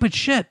stupid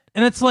shit,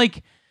 and it's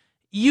like.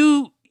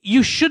 We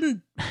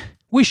shouldn't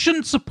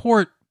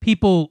support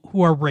people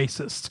who are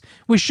racist.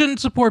 We shouldn't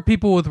support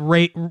people with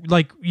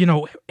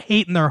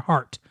hate in their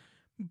heart.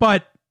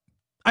 But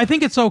I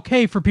think it's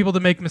okay for people to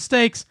make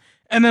mistakes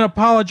and then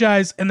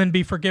apologize and then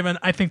be forgiven.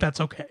 I think that's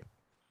okay.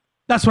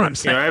 That's what I'm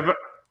saying. Yeah,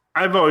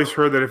 I've always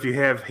heard that if you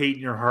have hate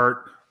in your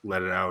heart,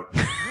 let it out.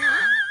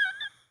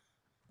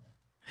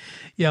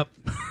 Yep.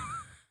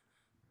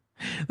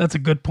 That's a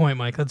good point,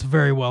 Mike. That's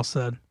very well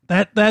said.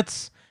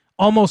 That's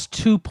almost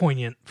too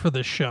poignant for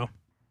this show.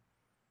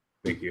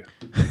 Thank you.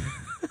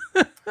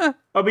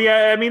 But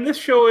yeah, I mean, this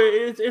show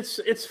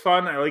it's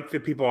fun. I like the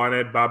people on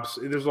it.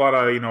 There's a lot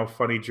of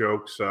funny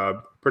jokes.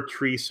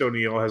 Patrice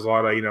O'Neal has a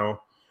lot of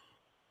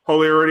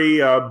hilarity.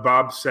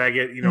 Bob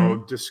Saget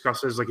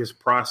discusses like his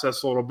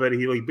process a little bit.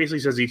 He like basically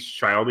says each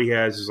child he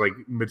has is like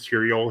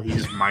material. He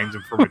just mines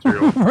them for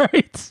material.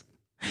 Right.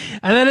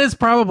 And that is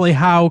probably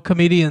how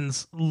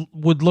comedians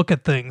would look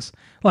at things.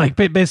 Like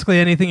basically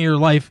anything in your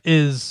life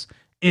is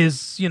a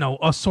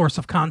source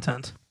of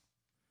content.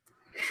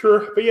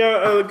 Sure. But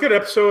yeah, a good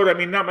episode. I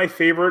mean, not my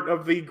favorite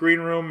of the Green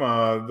Room.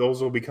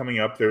 Those will be coming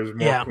up. There's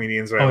more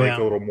comedians I like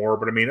a little more.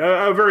 But I mean,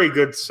 a very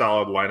good,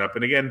 solid lineup.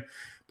 And again,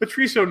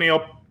 Patrice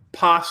O'Neal,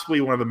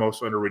 possibly one of the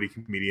most underrated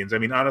comedians. I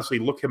mean, honestly,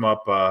 look him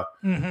up.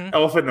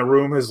 Elephant in the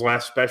Room, his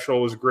last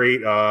special was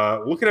great.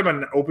 Look at him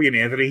on Opie and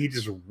Anthony. He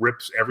just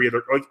rips every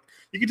other... Like,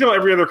 you can tell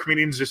every other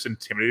comedian's just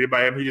intimidated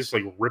by him. He just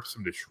like rips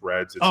him to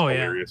shreds. It's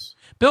hilarious.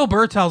 Yeah. Bill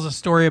Burr tells a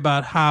story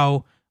about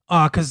how...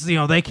 because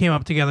they came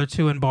up together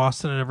too in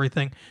Boston and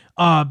everything.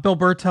 Bill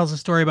Burr tells a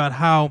story about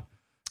how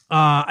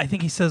I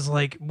think he says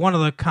like one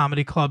of the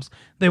comedy clubs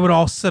they would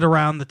all sit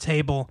around the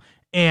table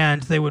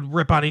and they would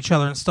rip on each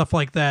other and stuff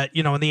like that.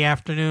 In the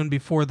afternoon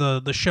before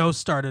the show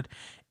started,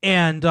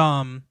 and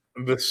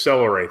the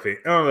Cellar, I think.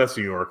 Oh, that's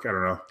New York. I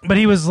don't know. But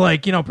he was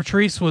like,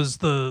 Patrice was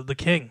the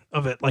king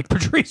of it. Like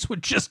Patrice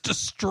would just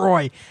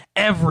destroy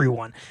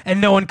everyone, and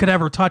no one could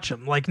ever touch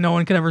him. Like no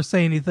one could ever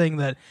say anything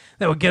that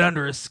would get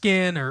under his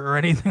skin or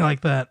anything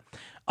like that.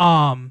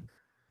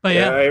 But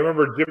yeah, I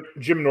remember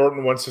Jim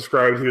Norton once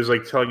described he was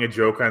like telling a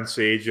joke on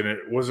stage and it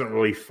wasn't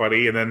really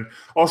funny, and then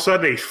all of a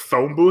sudden a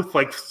phone booth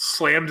like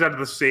slams onto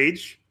the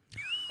stage.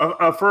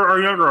 For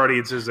our younger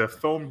audiences, a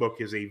phone book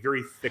is a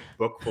very thick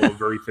book full of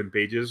very thin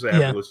pages that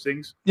have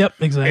listings. Yep,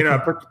 exactly. And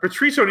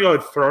Patrice O'Neal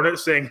had thrown it,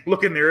 saying,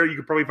 "Look in there, you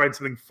could probably find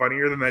something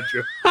funnier than that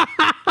joke."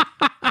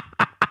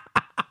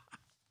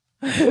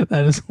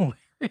 That is hilarious.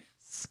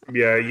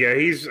 Yeah,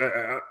 he's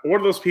one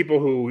of those people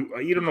who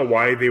you don't know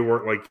why they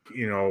weren't like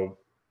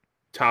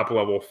top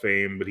level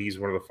fame, but he's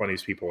one of the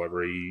funniest people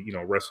ever.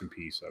 Rest in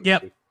peace.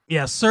 Obviously. Yep.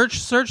 Yeah, search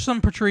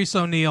some Patrice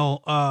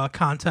O'Neal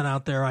content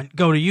out there.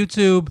 Go to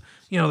YouTube.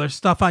 There's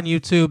stuff on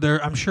YouTube.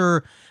 I'm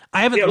sure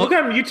I haven't. Yeah, look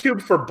on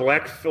YouTube for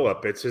Black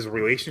Phillip. It's his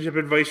relationship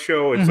advice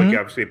show. It's like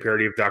obviously a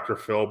parody of Dr.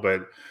 Phil,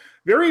 but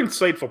very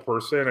insightful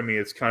person. I mean,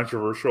 it's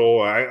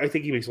controversial. I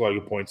think he makes a lot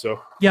of good points.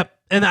 So. Yep,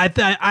 and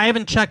I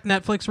haven't checked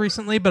Netflix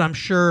recently, but I'm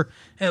sure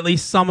at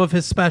least some of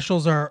his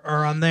specials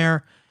are on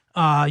there.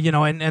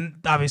 And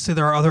obviously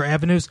there are other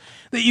avenues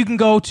that you can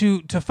go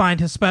to find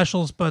his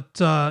specials, but,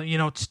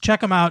 to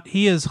check him out.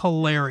 He is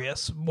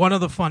hilarious. One of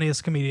the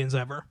funniest comedians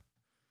ever.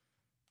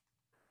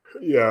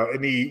 Yeah.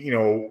 And he,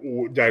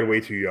 died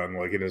way too young,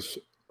 like in his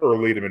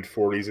early to mid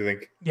 40s, I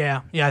think.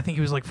 Yeah. Yeah. I think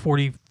he was like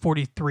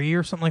 43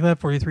 or something like that.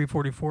 43,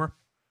 44.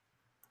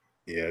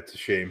 Yeah. It's a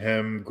shame.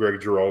 Him, Greg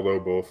Giraldo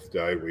both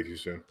died way too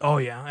soon. Oh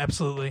yeah,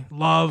 absolutely.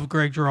 Love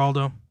Greg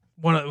Giraldo.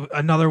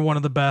 Another one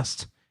of the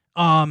best.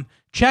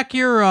 Check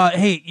your,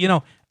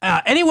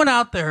 anyone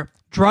out there,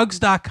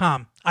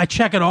 drugs.com. I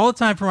check it all the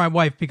time for my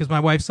wife because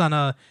my wife's on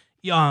a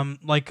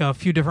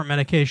few different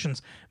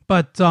medications.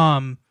 But,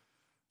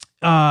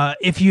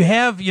 if you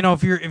have,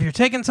 if you're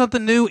taking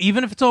something new,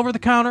 even if it's over the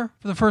counter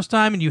for the first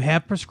time and you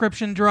have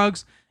prescription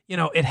drugs,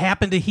 it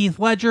happened to Heath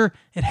Ledger.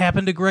 It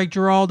happened to Greg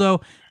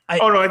Giraldo.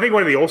 I think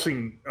one of the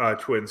Olsen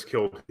twins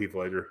killed Heath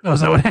Ledger. Oh,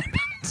 is that what happened?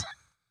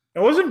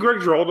 And wasn't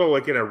Greg Giraldo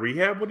like in a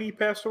rehab when he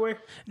passed away?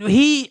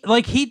 He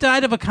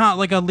died of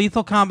a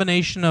lethal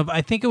combination of,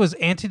 I think it was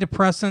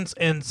antidepressants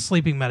and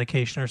sleeping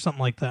medication or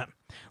something like that.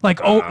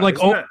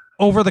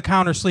 Over the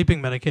counter sleeping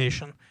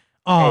medication.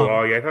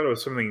 Oh, yeah, I thought it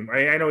was something.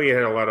 I know he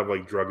had a lot of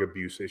like drug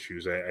abuse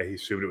issues. I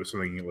assumed it was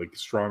something like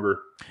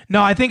stronger.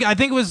 No, I think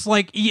it was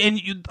like,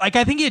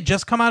 I think he had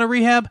just come out of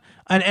rehab,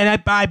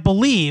 and I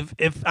believe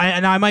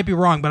and I might be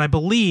wrong, but I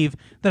believe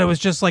that it was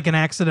just like an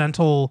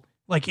accidental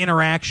like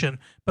interaction.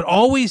 But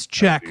always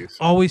check,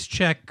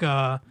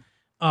 drugs.com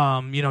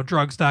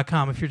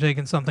if you're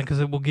taking something,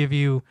 because it will give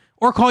you,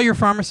 or call your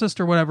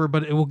pharmacist or whatever,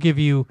 but it will give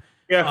you.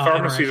 Yeah,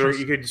 pharmacies, or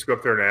you could just go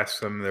up there and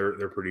ask them.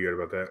 They're pretty good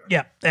about that.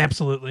 Yeah,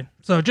 absolutely.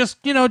 So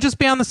just be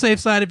on the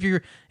safe side.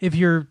 If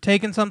you're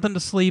taking something to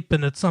sleep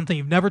and it's something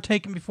you've never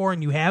taken before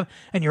and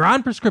you're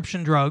on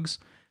prescription drugs,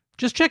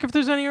 just check if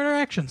there's any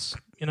interactions.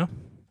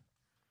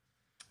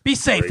 Be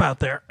safe out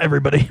there,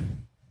 everybody.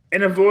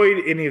 And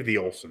avoid any of the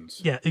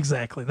Olsons. Yeah,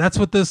 exactly. That's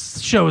what this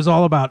show is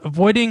all about: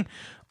 avoiding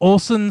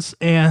Olsons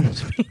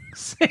and being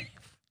safe,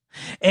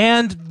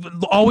 and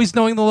always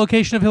knowing the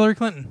location of Hillary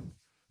Clinton.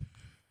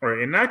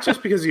 Right, and not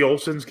just because the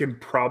Olsons can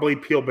probably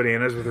peel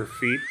bananas with their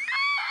feet,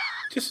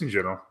 just in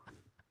general.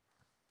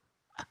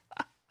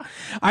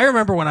 I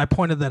remember when I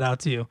pointed that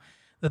out to you,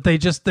 that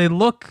they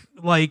look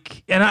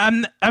like,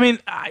 and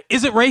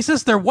is it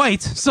racist? They're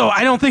white, so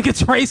I don't think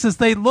it's racist.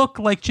 They look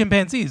like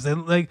chimpanzees.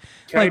 They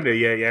kinda,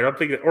 yeah. I don't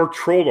think or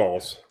troll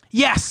dolls.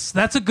 Yes,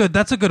 that's a good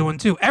one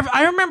too.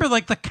 I remember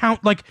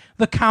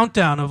the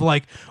countdown of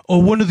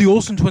one of the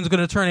Olsen twins is going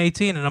to turn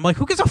 18, and I'm like,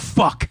 who gives a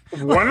fuck?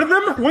 One of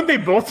them? Wouldn't they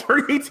both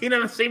turn 18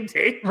 on the same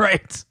day?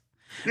 Right.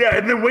 Yeah,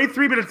 and then wait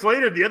 3 minutes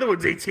later, the other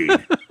one's 18.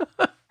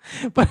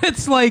 But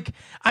it's like,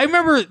 I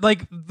remember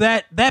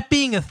that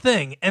being a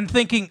thing and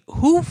thinking,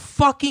 who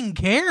fucking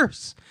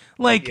cares?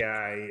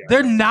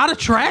 They're not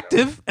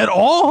attractive at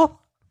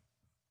all.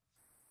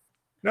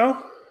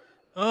 No.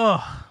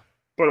 Ugh.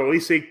 But at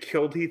least they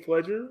killed Heath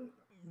Ledger?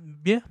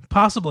 Yeah,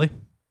 possibly.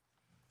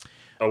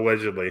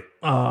 Allegedly.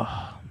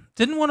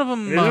 Didn't one of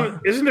them...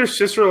 Isn't their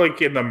sister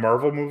in the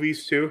Marvel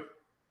movies too?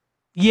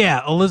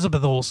 Yeah,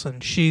 Elizabeth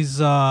Olsen. She's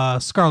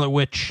Scarlet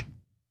Witch.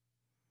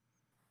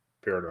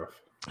 Fair enough.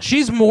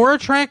 She's more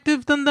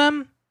attractive than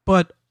them,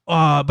 but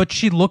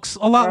she looks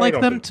a lot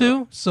like them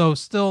too, so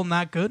still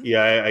not good.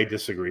 Yeah, I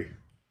disagree.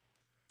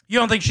 You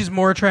don't think she's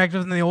more attractive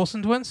than the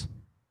Olsen twins?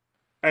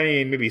 I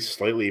mean, maybe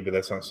slightly, but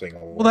that's not saying a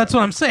lot. Well, that's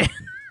what I'm saying.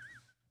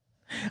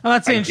 I'm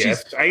not saying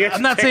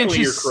I'm not saying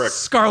she's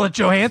Scarlett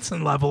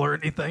Johansson level or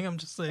anything. I'm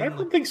just saying. I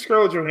don't think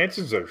Scarlett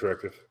Johansson's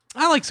attractive.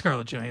 I like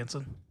Scarlett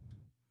Johansson.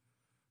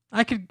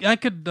 I could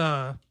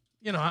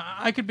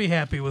be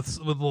happy with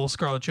a little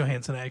Scarlett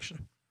Johansson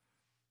action.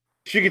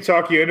 She could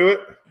talk you into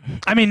it.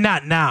 I mean,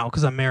 not now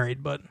because I'm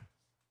married, but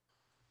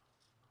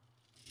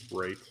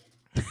right.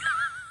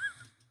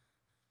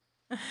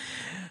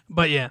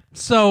 But yeah,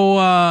 so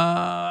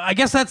I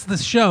guess that's the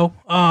show.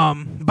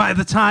 By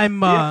the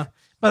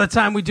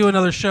time we do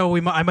another show,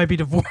 I might be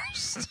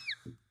divorced.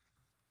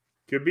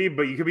 Could be,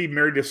 but you could be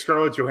married to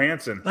Scarlett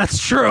Johansson. That's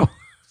true.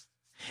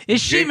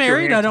 Is she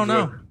married? I don't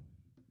know.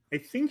 I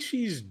think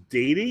she's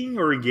dating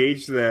or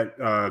engaged to that.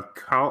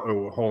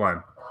 Hold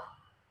on.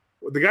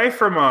 The guy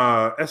from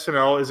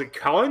SNL, is it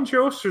Colin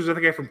Jost or is it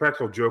the guy from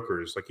Practical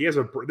Jokers?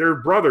 They're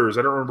brothers.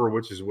 I don't remember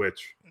which is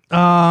which.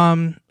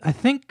 I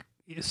think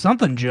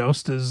something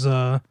Jost is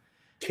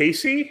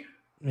Casey.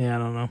 Yeah, I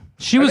don't know.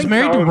 She was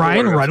married to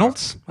Ryan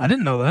Reynolds. I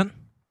didn't know that.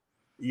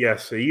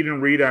 Yes, you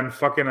didn't read on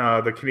fucking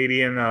the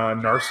Canadian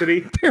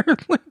Narcity?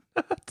 Apparently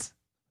not.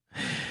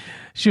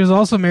 She was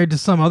also married to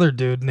some other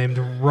dude named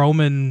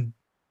Roman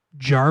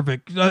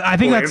Jarvik. I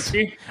think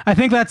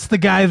that's the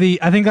guy.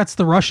 I think that's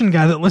the Russian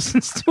guy that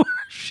listens to our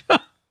show.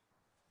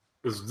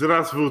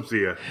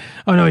 Здравствуйте.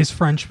 Oh no, he's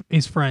French.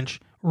 He's French.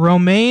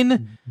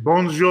 Romain.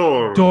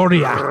 Bonjour.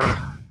 Doriac.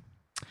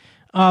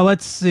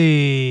 Let's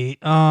see.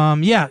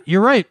 Yeah,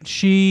 you're right.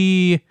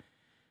 She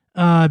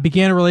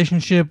began a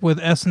relationship with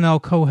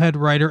SNL co-head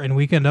writer and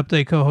Weekend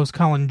Update co-host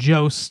Colin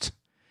Jost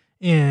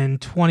in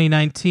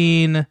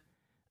 2019.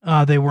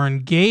 They were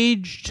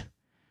engaged.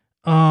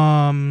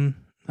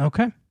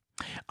 Okay.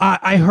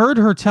 I heard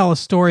her tell a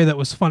story that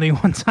was funny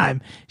one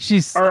time.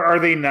 Are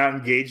they not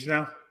engaged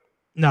now?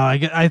 No,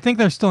 I think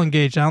they're still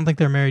engaged. I don't think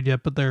they're married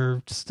yet, but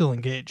they're still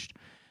engaged.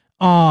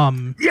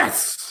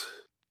 Yes.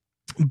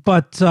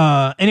 But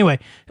anyway,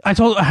 I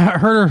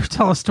heard her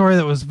tell a story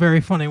that was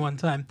very funny one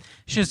time.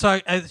 She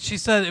said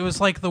it was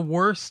like the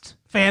worst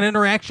fan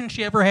interaction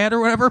she ever had or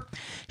whatever.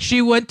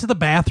 She went to the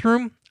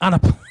bathroom on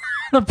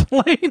a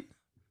plane.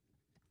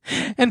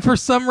 And for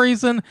some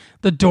reason,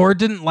 the door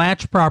didn't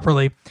latch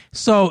properly.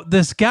 So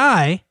this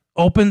guy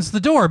opens the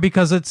door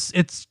because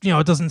it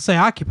doesn't say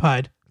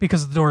occupied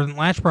because the door didn't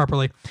latch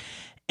properly.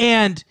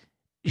 And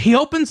he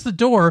opens the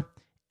door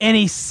and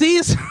he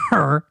sees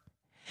her.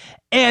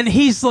 And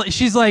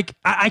she's like,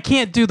 I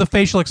can't do the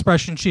facial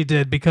expression she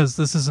did because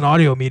this is an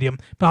audio medium,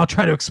 but I'll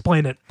try to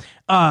explain it.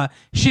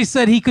 She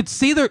said she could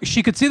see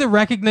the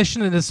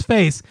recognition in his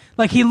face.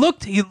 Like he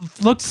looked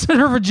at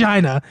her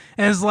vagina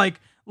and is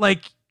like,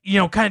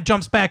 kind of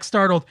jumps back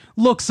startled,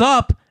 looks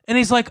up, and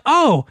he's like,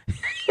 oh,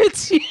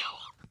 it's you.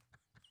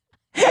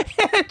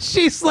 And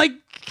she's like,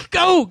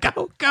 go, get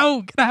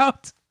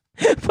out.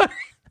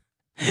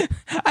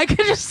 I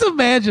could just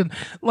imagine,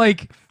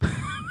 like,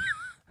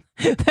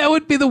 that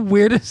would be the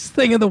weirdest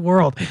thing in the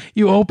world.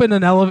 You open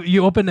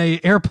you open a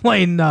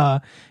airplane,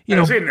 you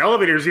know. Saying an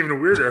elevator is even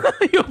weirder.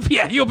 you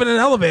open an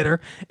elevator,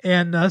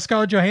 and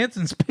Scarlett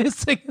Johansson's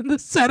pissing in the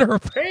center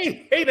of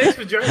it. Hey, nice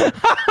vagina.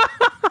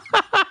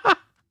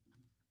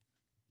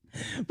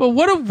 But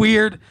what a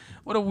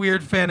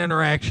weird fan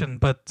interaction.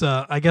 But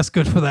I guess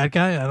good for that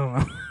guy. I don't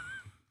know.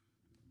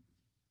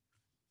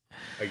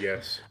 I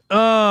guess.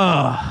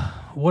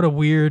 What a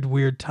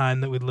weird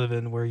time that we live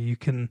in, where you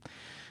can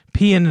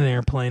pee in an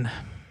airplane.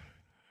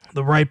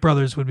 The Wright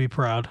brothers would be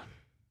proud.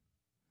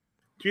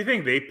 Do you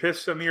think they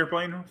pissed on the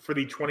airplane for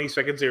the 20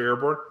 seconds they were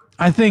airborne?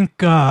 I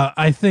think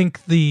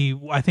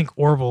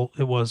Orville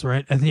it was,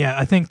 right?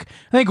 I think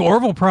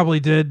Orville probably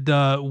did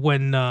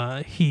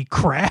when he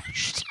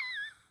crashed.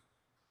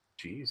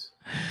 Jeez.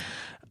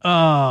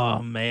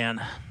 Oh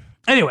man.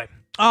 Anyway,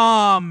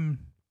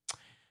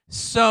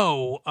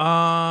 so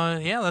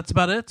yeah, that's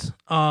about it.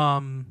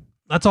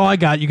 That's all I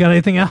got. You got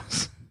anything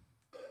else?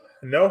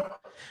 No.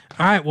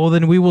 All right, well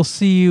then we will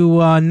see you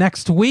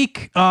next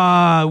week.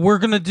 We're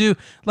gonna do,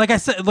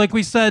 like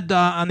we said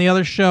on the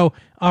other show,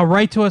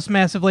 write to us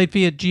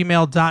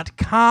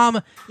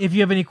massivelatefee@gmail.com if you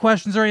have any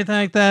questions or anything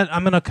like that.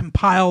 I'm gonna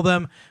compile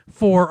them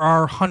for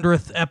our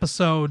 100th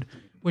episode,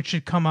 which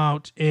should come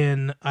out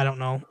in, I don't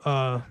know,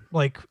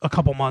 like a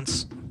couple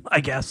months,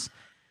 I guess.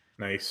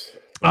 Nice.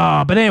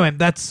 But anyway,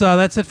 that's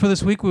it for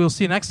this week. We will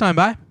see you next time.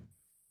 Bye.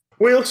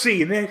 We'll see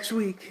you next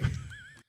week.